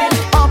again,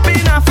 up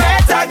in a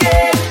fete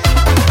again.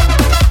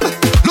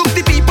 Look,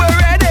 the people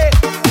ready.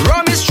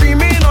 Rum is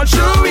streaming all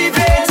through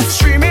events,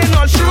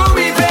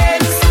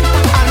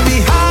 and the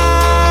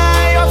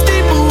high of the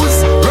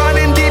booze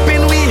running deep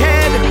in we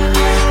head,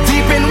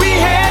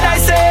 I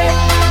say,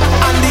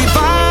 and the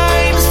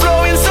vibes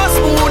flowing so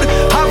smooth.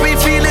 How we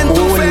feeling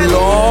too fed?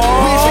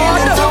 We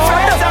feeling too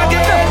fed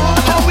again.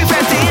 How we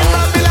fetting?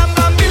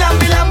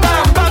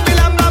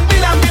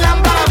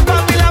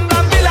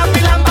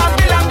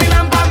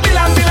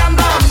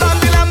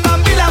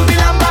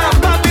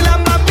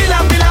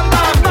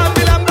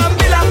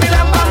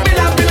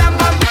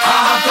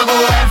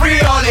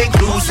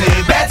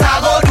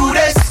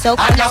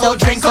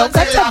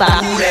 Soca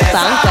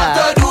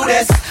Tabanca. do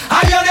this.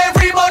 I on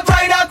every boat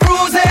rider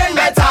cruising,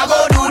 better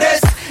go do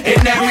this.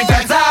 In every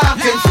fence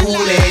acting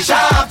foolish, I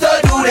have to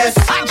do this.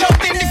 I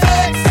jump in the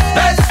fence,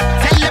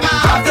 tell them I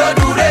have to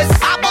do this.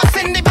 I bust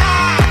in the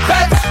bar,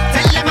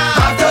 tell them I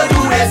have to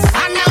do this.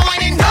 And now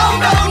when it down,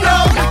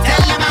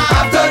 tell them I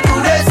have to do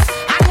this.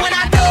 And when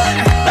I done,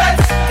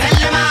 tell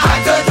them I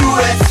have to do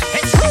it.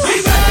 It's we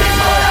got this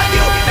more than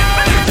you.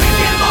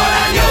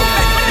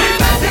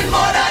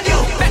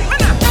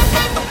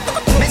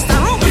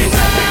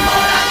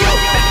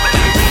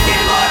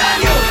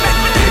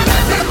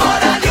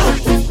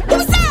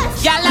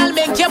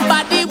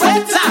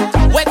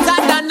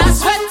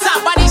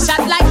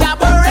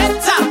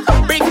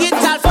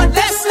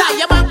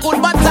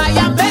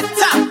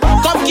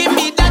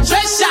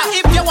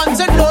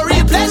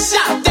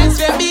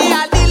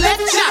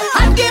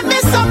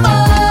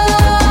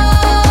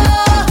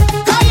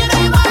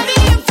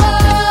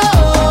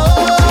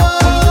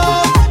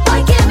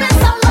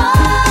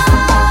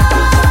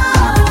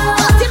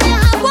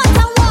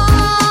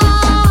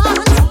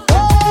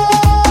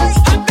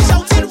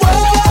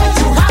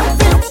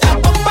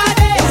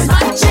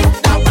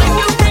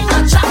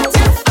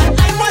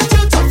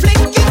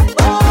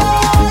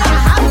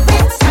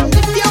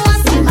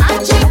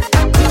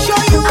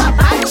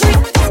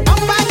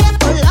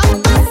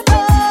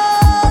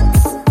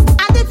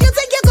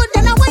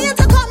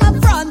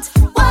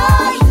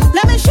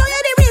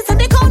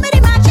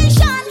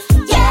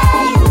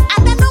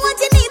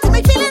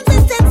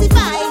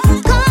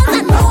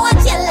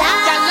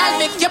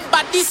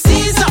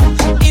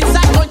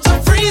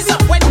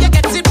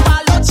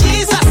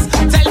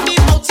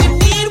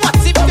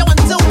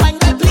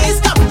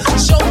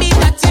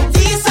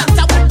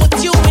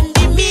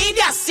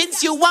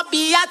 but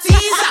be a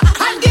teaser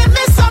and give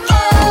me some more.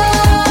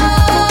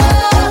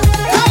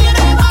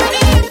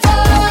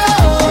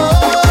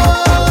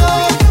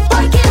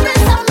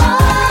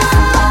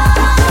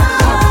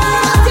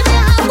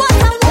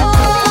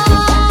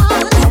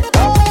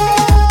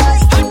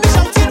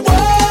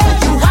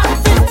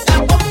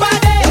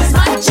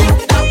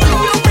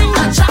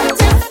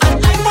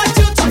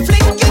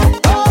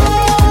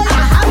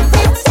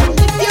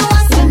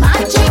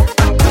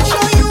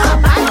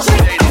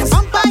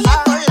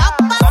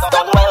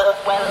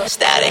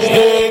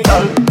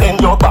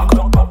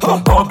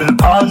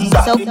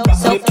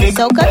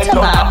 Soca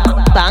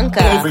Taba,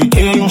 Banka.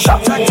 Everything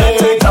shot,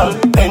 girl,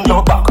 then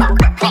your back.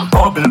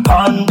 Bubble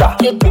panda,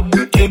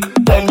 kick,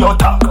 then your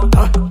tack.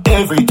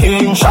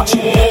 Everything shot.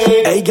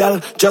 Hey girl,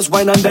 just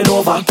wine and bend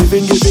over.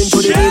 Giving to the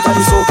beat of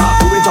the soca.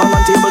 Do it on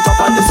one tabletop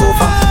on the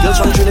sofa. Girls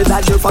from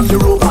Trinidad, girl from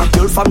Europa.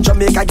 Girl from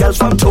Jamaica, girls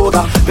from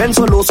Toga. Bend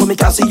so low so me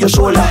can see your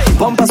shoulder.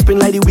 Bumper spin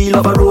like the wheel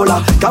of a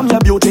roller. Come your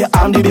beauty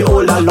and the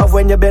beholder. Love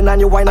when you bend and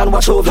you wine and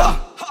watch over.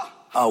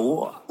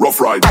 Rough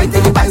ride. Right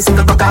in the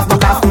bicycle, broke off.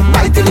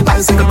 Right in the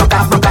bicycle, broke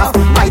off.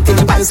 Right in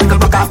the bicycle,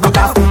 broke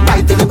off.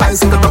 Right in the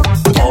bicycle, broke off.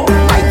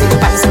 Right in the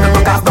bicycle,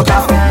 broke off. Right in the bicycle, broke off.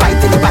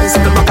 Right in the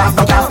bicycle, broke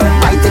off.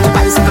 Right in the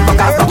bicycle,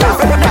 broke off.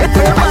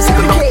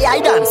 Okay, I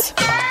dance.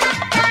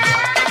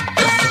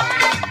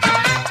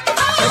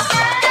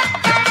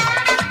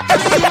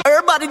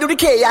 Everybody do the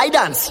KI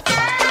dance.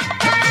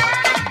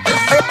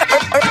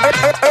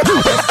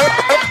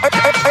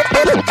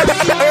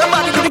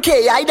 Everybody do the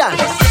KI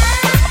dance.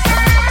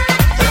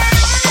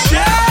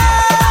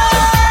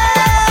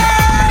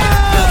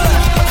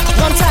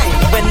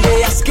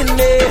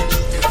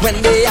 When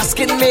they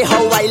asking me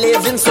how I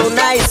living so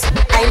nice,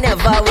 I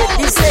never with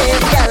the same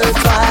girl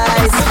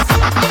twice.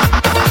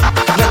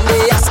 When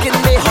they asking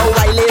me how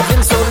I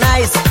living so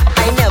nice,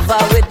 I never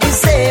with the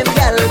same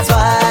girl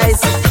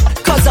twice.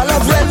 Cause I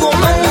love real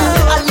woman,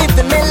 I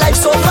living my life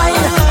so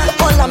fine.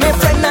 All of my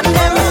friends and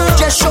them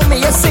just show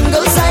me a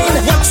single sign.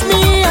 Watch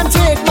me and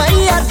take my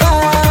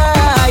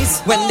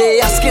advice. When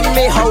they asking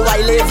me how I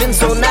living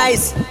so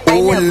nice,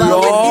 I never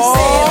with the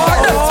same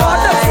girl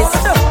twice.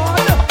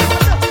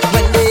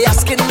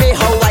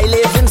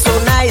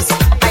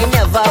 I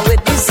never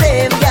with the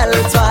same girl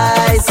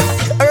twice.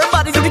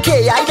 Everybody do the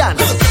KI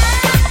dance.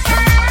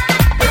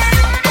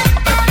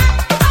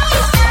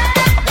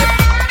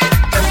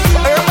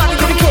 Everybody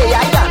do the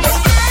KI dance.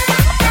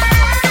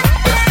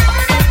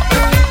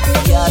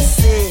 You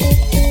see,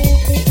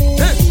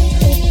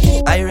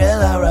 I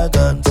real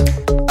arrogant.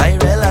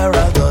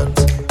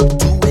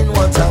 Doing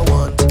what I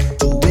want,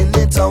 doing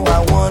it how I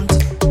want.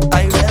 I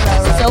real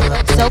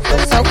arrogant.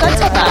 Soca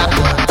Taba,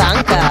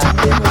 Banka.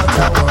 Doing what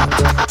I want.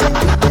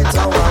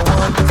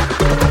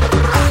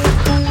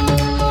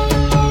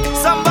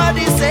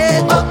 Somebody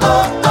said, oh,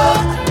 oh, oh.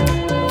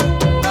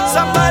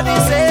 Somebody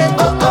said,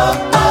 oh,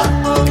 oh,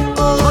 oh.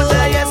 Oh,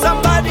 yeah,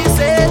 somebody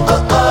said,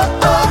 oh,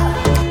 oh, oh.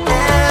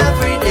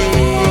 Every day.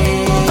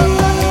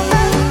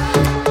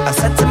 I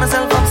set to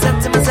myself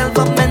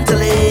up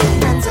mentally.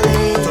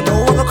 Don't know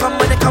what will come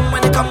when it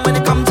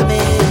come to me.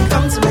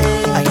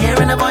 I hear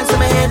in a voice in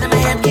my head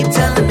keep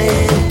telling me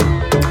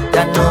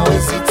that now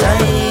is the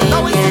time.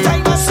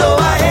 So I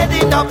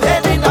heading up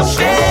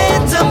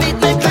straight to meet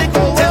my click.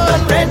 Tell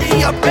them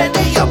ready up,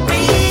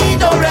 be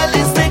no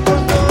realistic.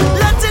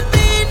 Let it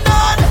be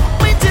known,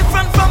 we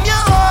different from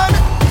your own.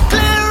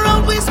 Clear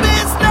out we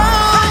space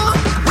now.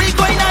 We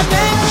going to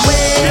make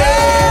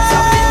waves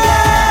up in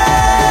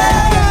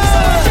there. So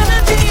much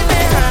energy in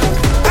my hand.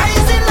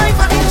 Eyes in life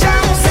and the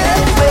jam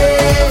said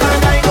wave.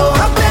 And I go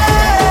up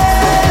there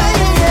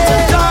to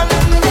done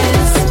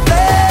this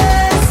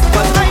place.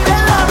 But I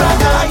will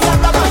arrogate.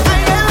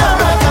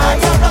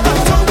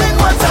 Doing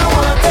what I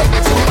want,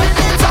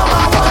 doing it how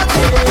I want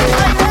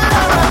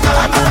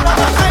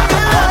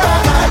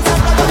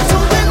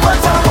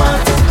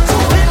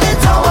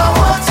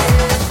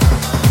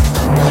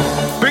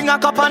it. Bring a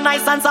cup of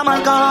nice and some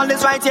alcohol,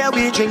 this right here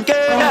we drinking.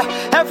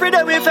 Every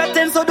day we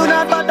fetting, so do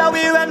not bother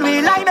we when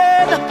we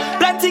lining.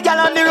 Plenty gal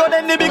on the road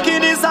in the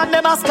bikinis and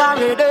them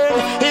masquerading.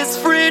 It's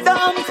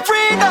freedom,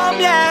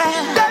 yeah.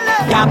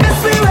 Yeah,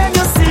 miss me when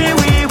you see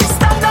we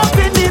stand up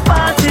in the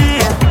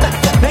party.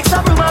 Make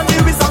some room and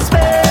give me some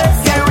space.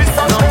 Yeah, we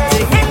some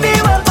nothing in the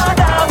world but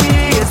that we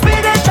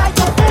speed it like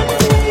a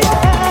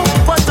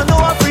penny. Want to know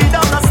what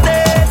freedom not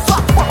stays?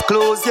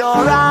 Close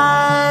your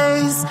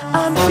eyes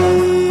and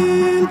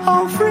feel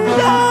how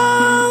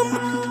freedom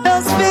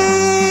does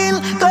feel.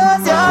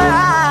 Close your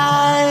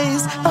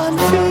eyes and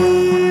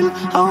feel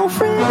how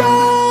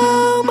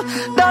freedom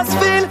does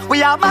feel. We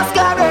are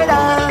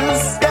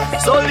masqueraders,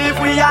 so live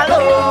we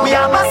alone. We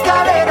are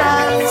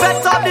masqueraders.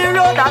 Set up the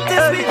road that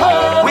is we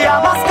home. We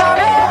are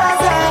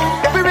masqueraders.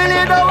 We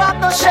really don't have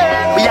no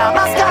shame. We are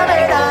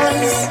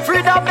masqueraders.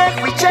 Freedom make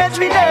we change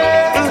we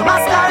name to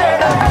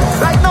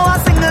masqueraders. Right now a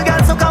single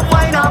girl so come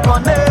wine up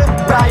on me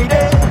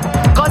Friday.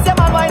 Cause your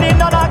man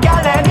whining on a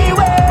girl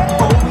anyway.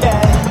 Oh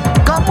yeah.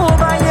 Come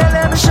over here,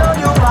 let me show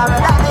you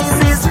paradise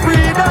is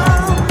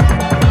freedom.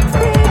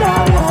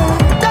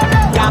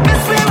 Yeah,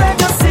 miss me when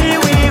you see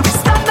we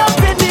stand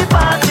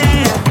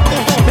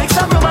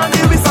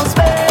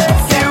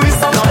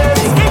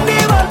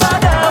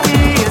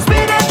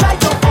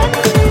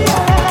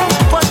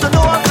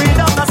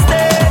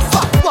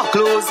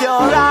Close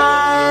your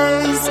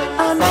eyes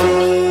and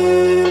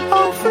feel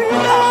how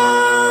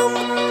freedom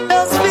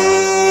does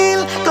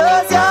feel.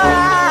 Close your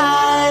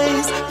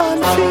eyes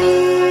and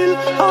feel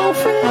how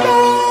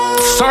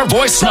freedom.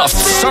 Starboy Snuff,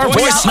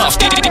 Starboy Snuff,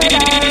 the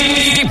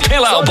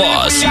Pillow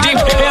Boss, the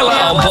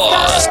Pillow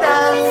Boss.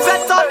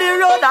 Set on the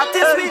road that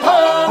is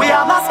we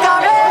are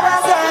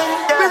masqueraders.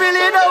 We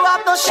really don't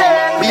have no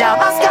shame. We are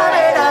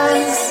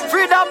masqueraders.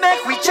 Freedom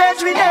make we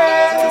change we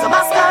name to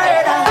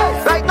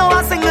masqueraders. Right now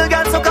a single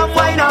girl so come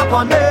wind up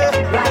on me.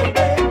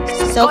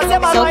 Soca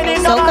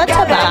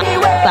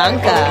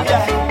Banca.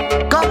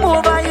 Come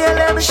over here,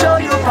 let me show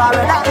you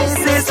paradise.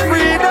 This is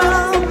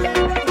freedom.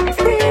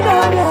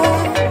 Freedom,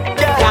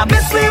 yeah. Yeah,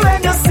 miss me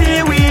when you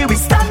see we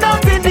stand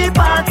up in the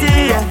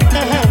party.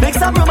 Make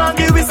some room and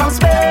give me some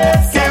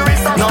space.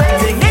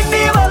 Nothing in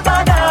the world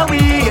but now we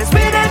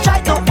they try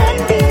to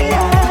envy.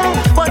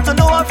 Want to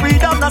know what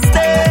freedom that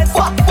stays.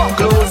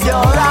 Close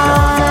your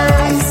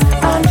eyes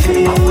and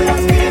feel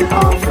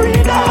how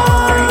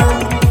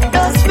freedom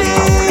does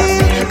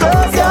feel.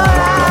 Close your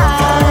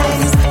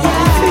eyes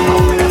and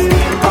feel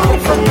how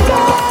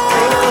freedom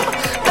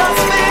does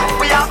feel.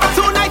 We have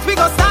tonight we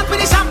go start with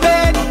the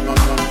champagne.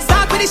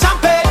 Start with the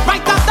champagne.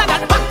 Right after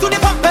that back to the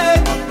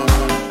pumping.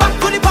 Back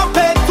to the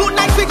pumping.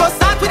 Tonight we go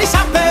start with the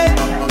champagne.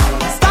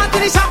 Start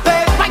with the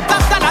champagne. Right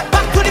after that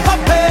back to the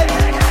pumping.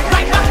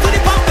 Right back to the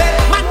pumping.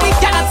 Man we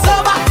cannot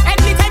sober.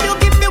 Anytime you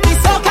give me we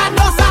soca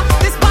no sir.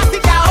 This party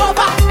can't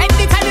over.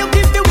 Anytime you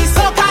give me we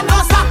soca no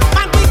sir.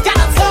 Man we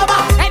cannot sober.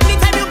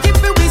 Anytime you give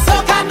me we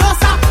soca no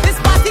sir. This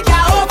party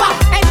can't over.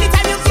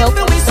 Anytime you give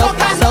me we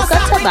soca no sir.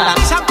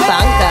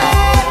 Banca.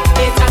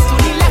 It has to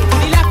the left,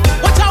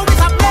 Watch how we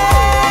play.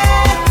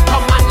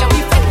 Come on, let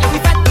we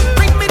fet.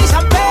 Bring me the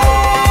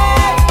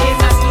champagne. It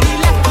has to the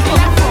left,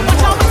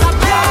 Watch how we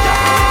play.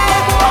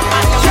 Come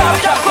on,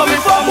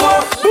 coming for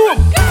more. Boom.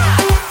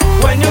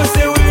 When you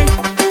see we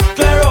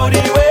clear out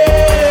the way.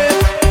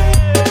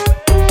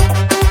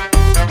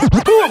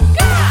 Boom.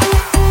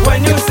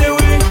 When you see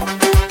we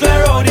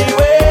clear out the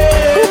way.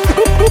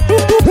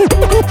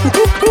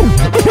 Boom.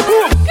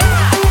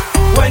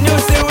 When you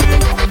see we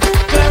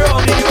clear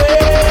out the way.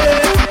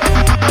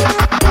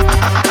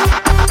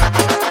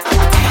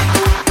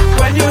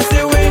 When you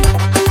see we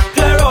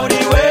clear out the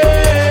way.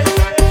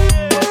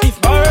 If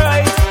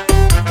alright.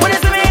 When you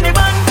see me in the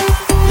van,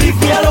 leave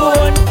me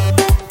alone.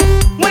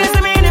 When you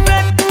see me in the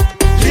bed,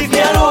 leave me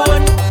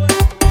alone.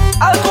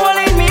 Alcohol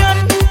in me on,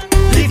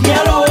 leave me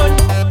alone.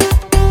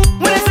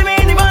 When you see me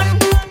in the van,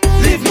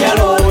 leave me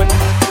alone.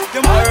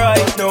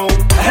 Alright now,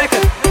 heck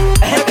it.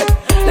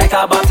 Like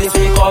a Baptist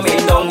we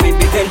coming down. We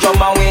beating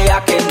drum and we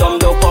acting dumb.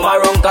 Don't come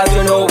around cause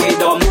you know we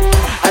dumb.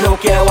 I don't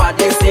care what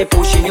they say,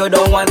 pushing you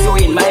don't want you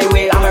in my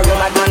way. I'm a real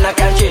man, I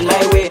can't change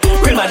my way.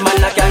 Real man,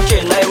 I can't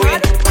change my way.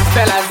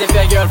 Fellas, if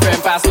your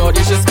girlfriend pass no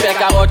disrespect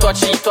about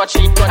touchy.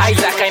 I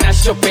that kind of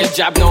stupid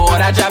jab, no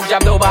other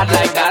jab, no bad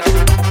like that.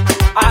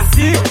 I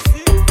see,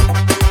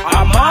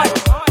 I'm mad.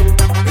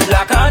 You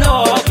black and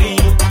ugly,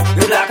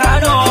 you black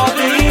and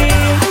ugly.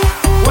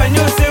 When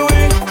you see we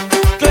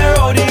clear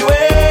out the way.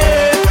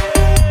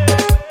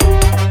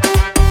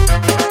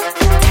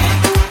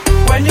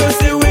 When you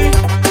see we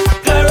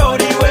clear out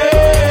the way.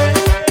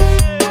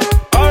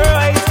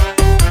 Alright.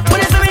 When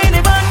you see me in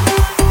the van,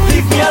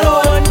 leave me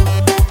alone.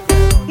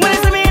 When you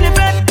see me in the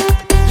bed,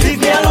 leave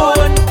me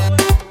alone.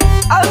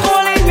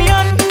 Alcohol in me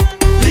on,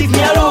 leave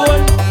me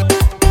alone.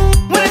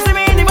 When you see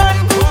me in the van,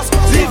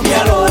 leave me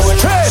alone.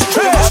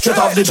 Straight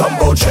off the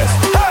jumbo jet.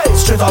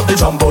 Straight off the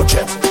jumbo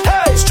jet.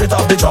 Straight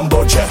off the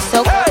jumbo jet.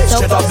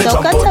 Straight off the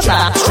jumbo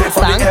jet. Straight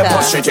from the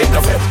airport, straight in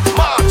the fit.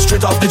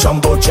 Straight off the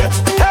jumbo jet.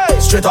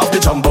 Straight off the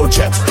jumbo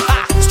jet.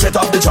 Straight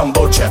off the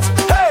jumbo jet.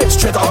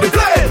 Straight off the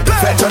plane.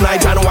 Fed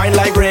tonight and wine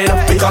like rain.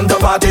 We come to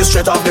party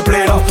straight off the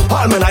plane.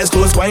 All my nice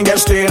clothes going get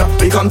stained.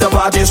 We come to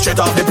party straight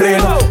off the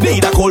plane.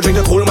 Need a cold drink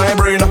to cool my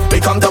brain. We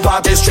come to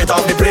party straight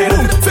off the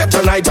plane. Fed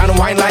tonight and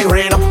wine like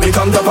rain. We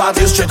come to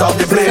party straight off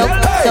the plane.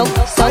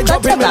 I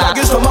drop in my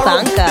luggage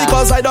tomorrow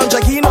because I don't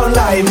check in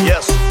online.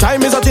 Yes,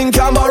 time is a thing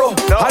can borrow.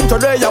 And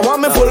today I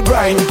want me full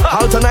grind.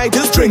 All tonight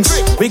is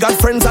drinks. We got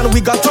friends and we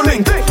got to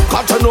link.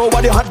 Got to know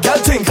what the hot girl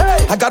think.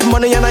 I got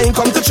money and I ain't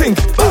come to chink.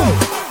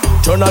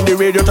 Turn on the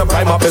radio to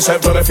prime up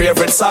yourself to my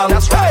favorite song.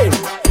 That's right.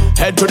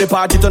 Head to the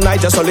party tonight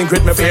just to link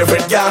with my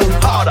favorite gang.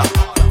 Harder.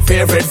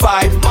 Favorite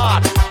vibe.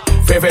 Mad.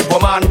 Favorite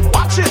woman.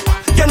 Watch it.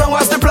 You know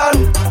what's the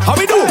plan? How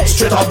we do?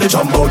 Straight off the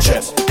jumbo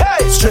jet.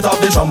 Straight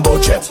off the jumbo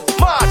jet.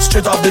 Mad.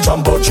 Straight off the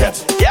jumbo jet.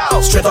 Yeah.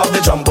 Straight off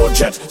the jumbo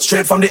jet.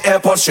 Straight from the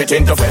airport straight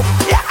into bed.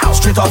 Yeah.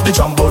 Straight off the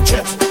jumbo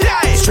jet.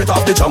 Straight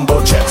off the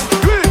jumbo jet.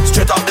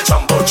 Straight off the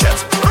jumbo jet.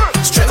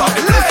 Straight off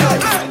the plane.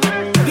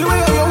 The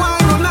way you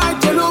wine all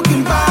night, you're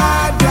looking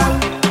bad, girl.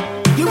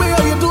 The way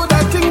you do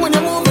that thing when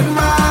you're moving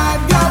mad,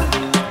 girl.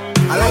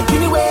 I like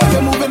the way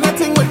you're moving that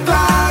thing with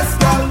class,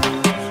 girl.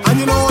 And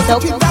you know you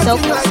keep that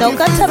thing like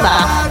Soca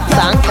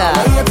Banca.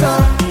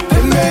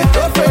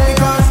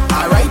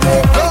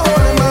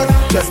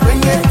 Just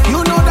bring it, you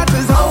know that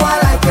is how I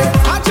like it.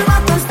 Arch your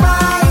back and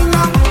spine,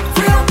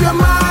 free up your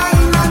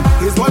mind.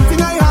 Here's one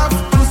thing I have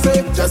to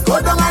say, just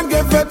go down and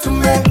give it. to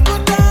me. Go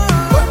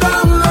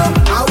down low.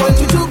 I want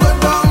you to go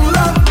down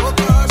low.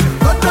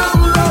 Go down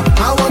low.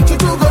 I want you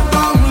to go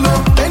down low.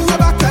 Bend your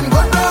back and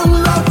go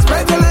down low.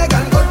 Spread your leg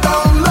and go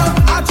down low.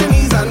 Arch your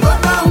knees and go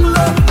down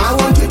low. I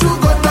want you to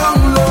go down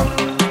low.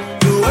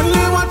 You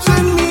only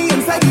watching me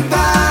inside the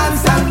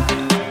dance and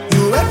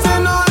you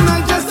waiting all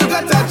night just to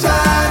get a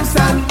chance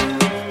and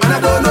I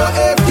don't know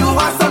if you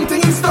have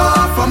something in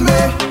store for me,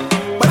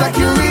 but I'm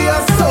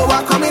curious, so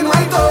I'm coming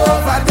right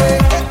over there.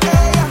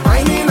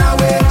 Whining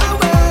away,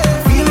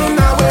 feeling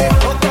away.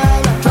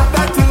 Drop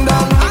that thing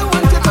down,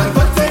 and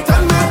put it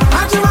on me.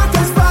 And you want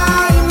to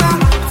spine,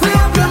 free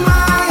up your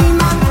mind.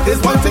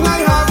 There's one thing I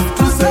have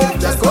to say,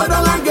 just go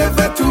down and give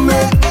it to me.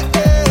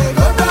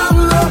 Go down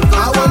low,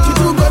 I want you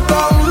to go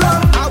down low.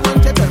 I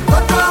want you to go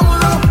down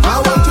low. I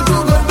want you to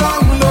go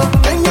down low.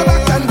 Bend your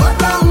back and go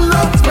down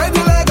low. Spread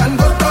your leg and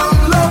go down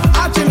low.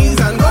 Arch your knees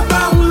and go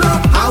down low.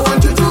 I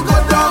want you to go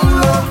down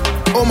low.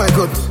 Oh my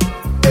God,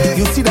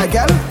 you see that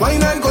girl?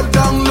 Wine and go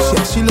down low.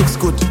 She looks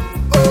good.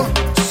 Oh,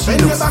 she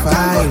looks fine.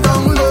 And go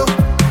down low.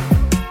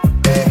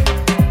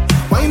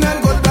 Wine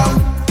and go down,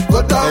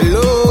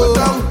 hello. Go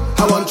down.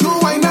 I want you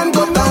wine and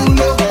go down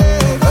low.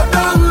 Go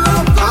down low.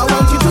 I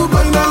want you to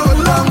go down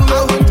low.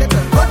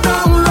 Go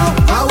down low.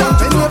 I want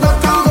you to go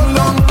down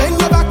low. Bend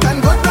your back and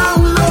go down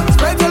low.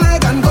 Spread your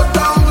leg and go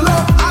down low.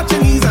 Arch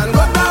your knees and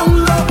go down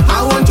low. I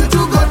want you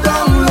to go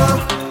down low.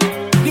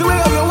 The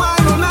way you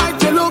whine all night,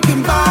 you're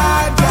looking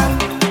bad, girl.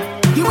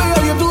 The way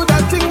you do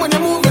that thing when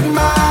you're moving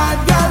mad,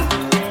 girl.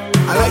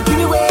 I like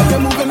the way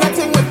you're moving that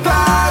thing with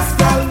class,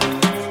 girl.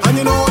 And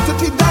you know how to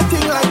treat that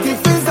thing like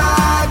if it's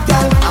hard,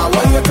 girl. I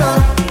want you to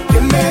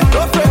give me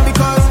no fret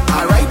because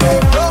I right there,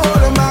 don't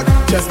hold them back,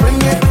 just bring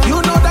it. You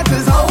know that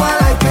is how I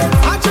like it.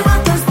 Arch your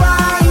back and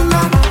spine,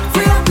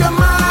 free up your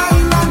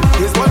mind.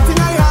 There's one thing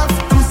I have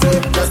to say,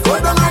 just go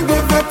down and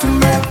give it to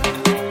me.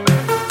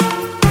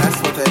 That's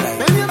what I like.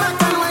 Bend your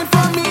back and wine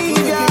for me,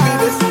 girl. Give me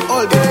this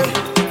all day.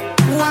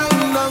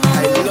 Wine long,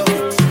 I love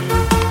it.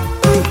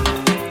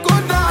 Go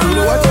down. And you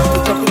know what? To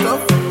top it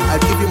off, I'll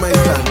give you my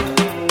stand.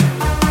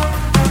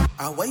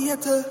 I want you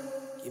to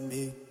give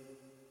me.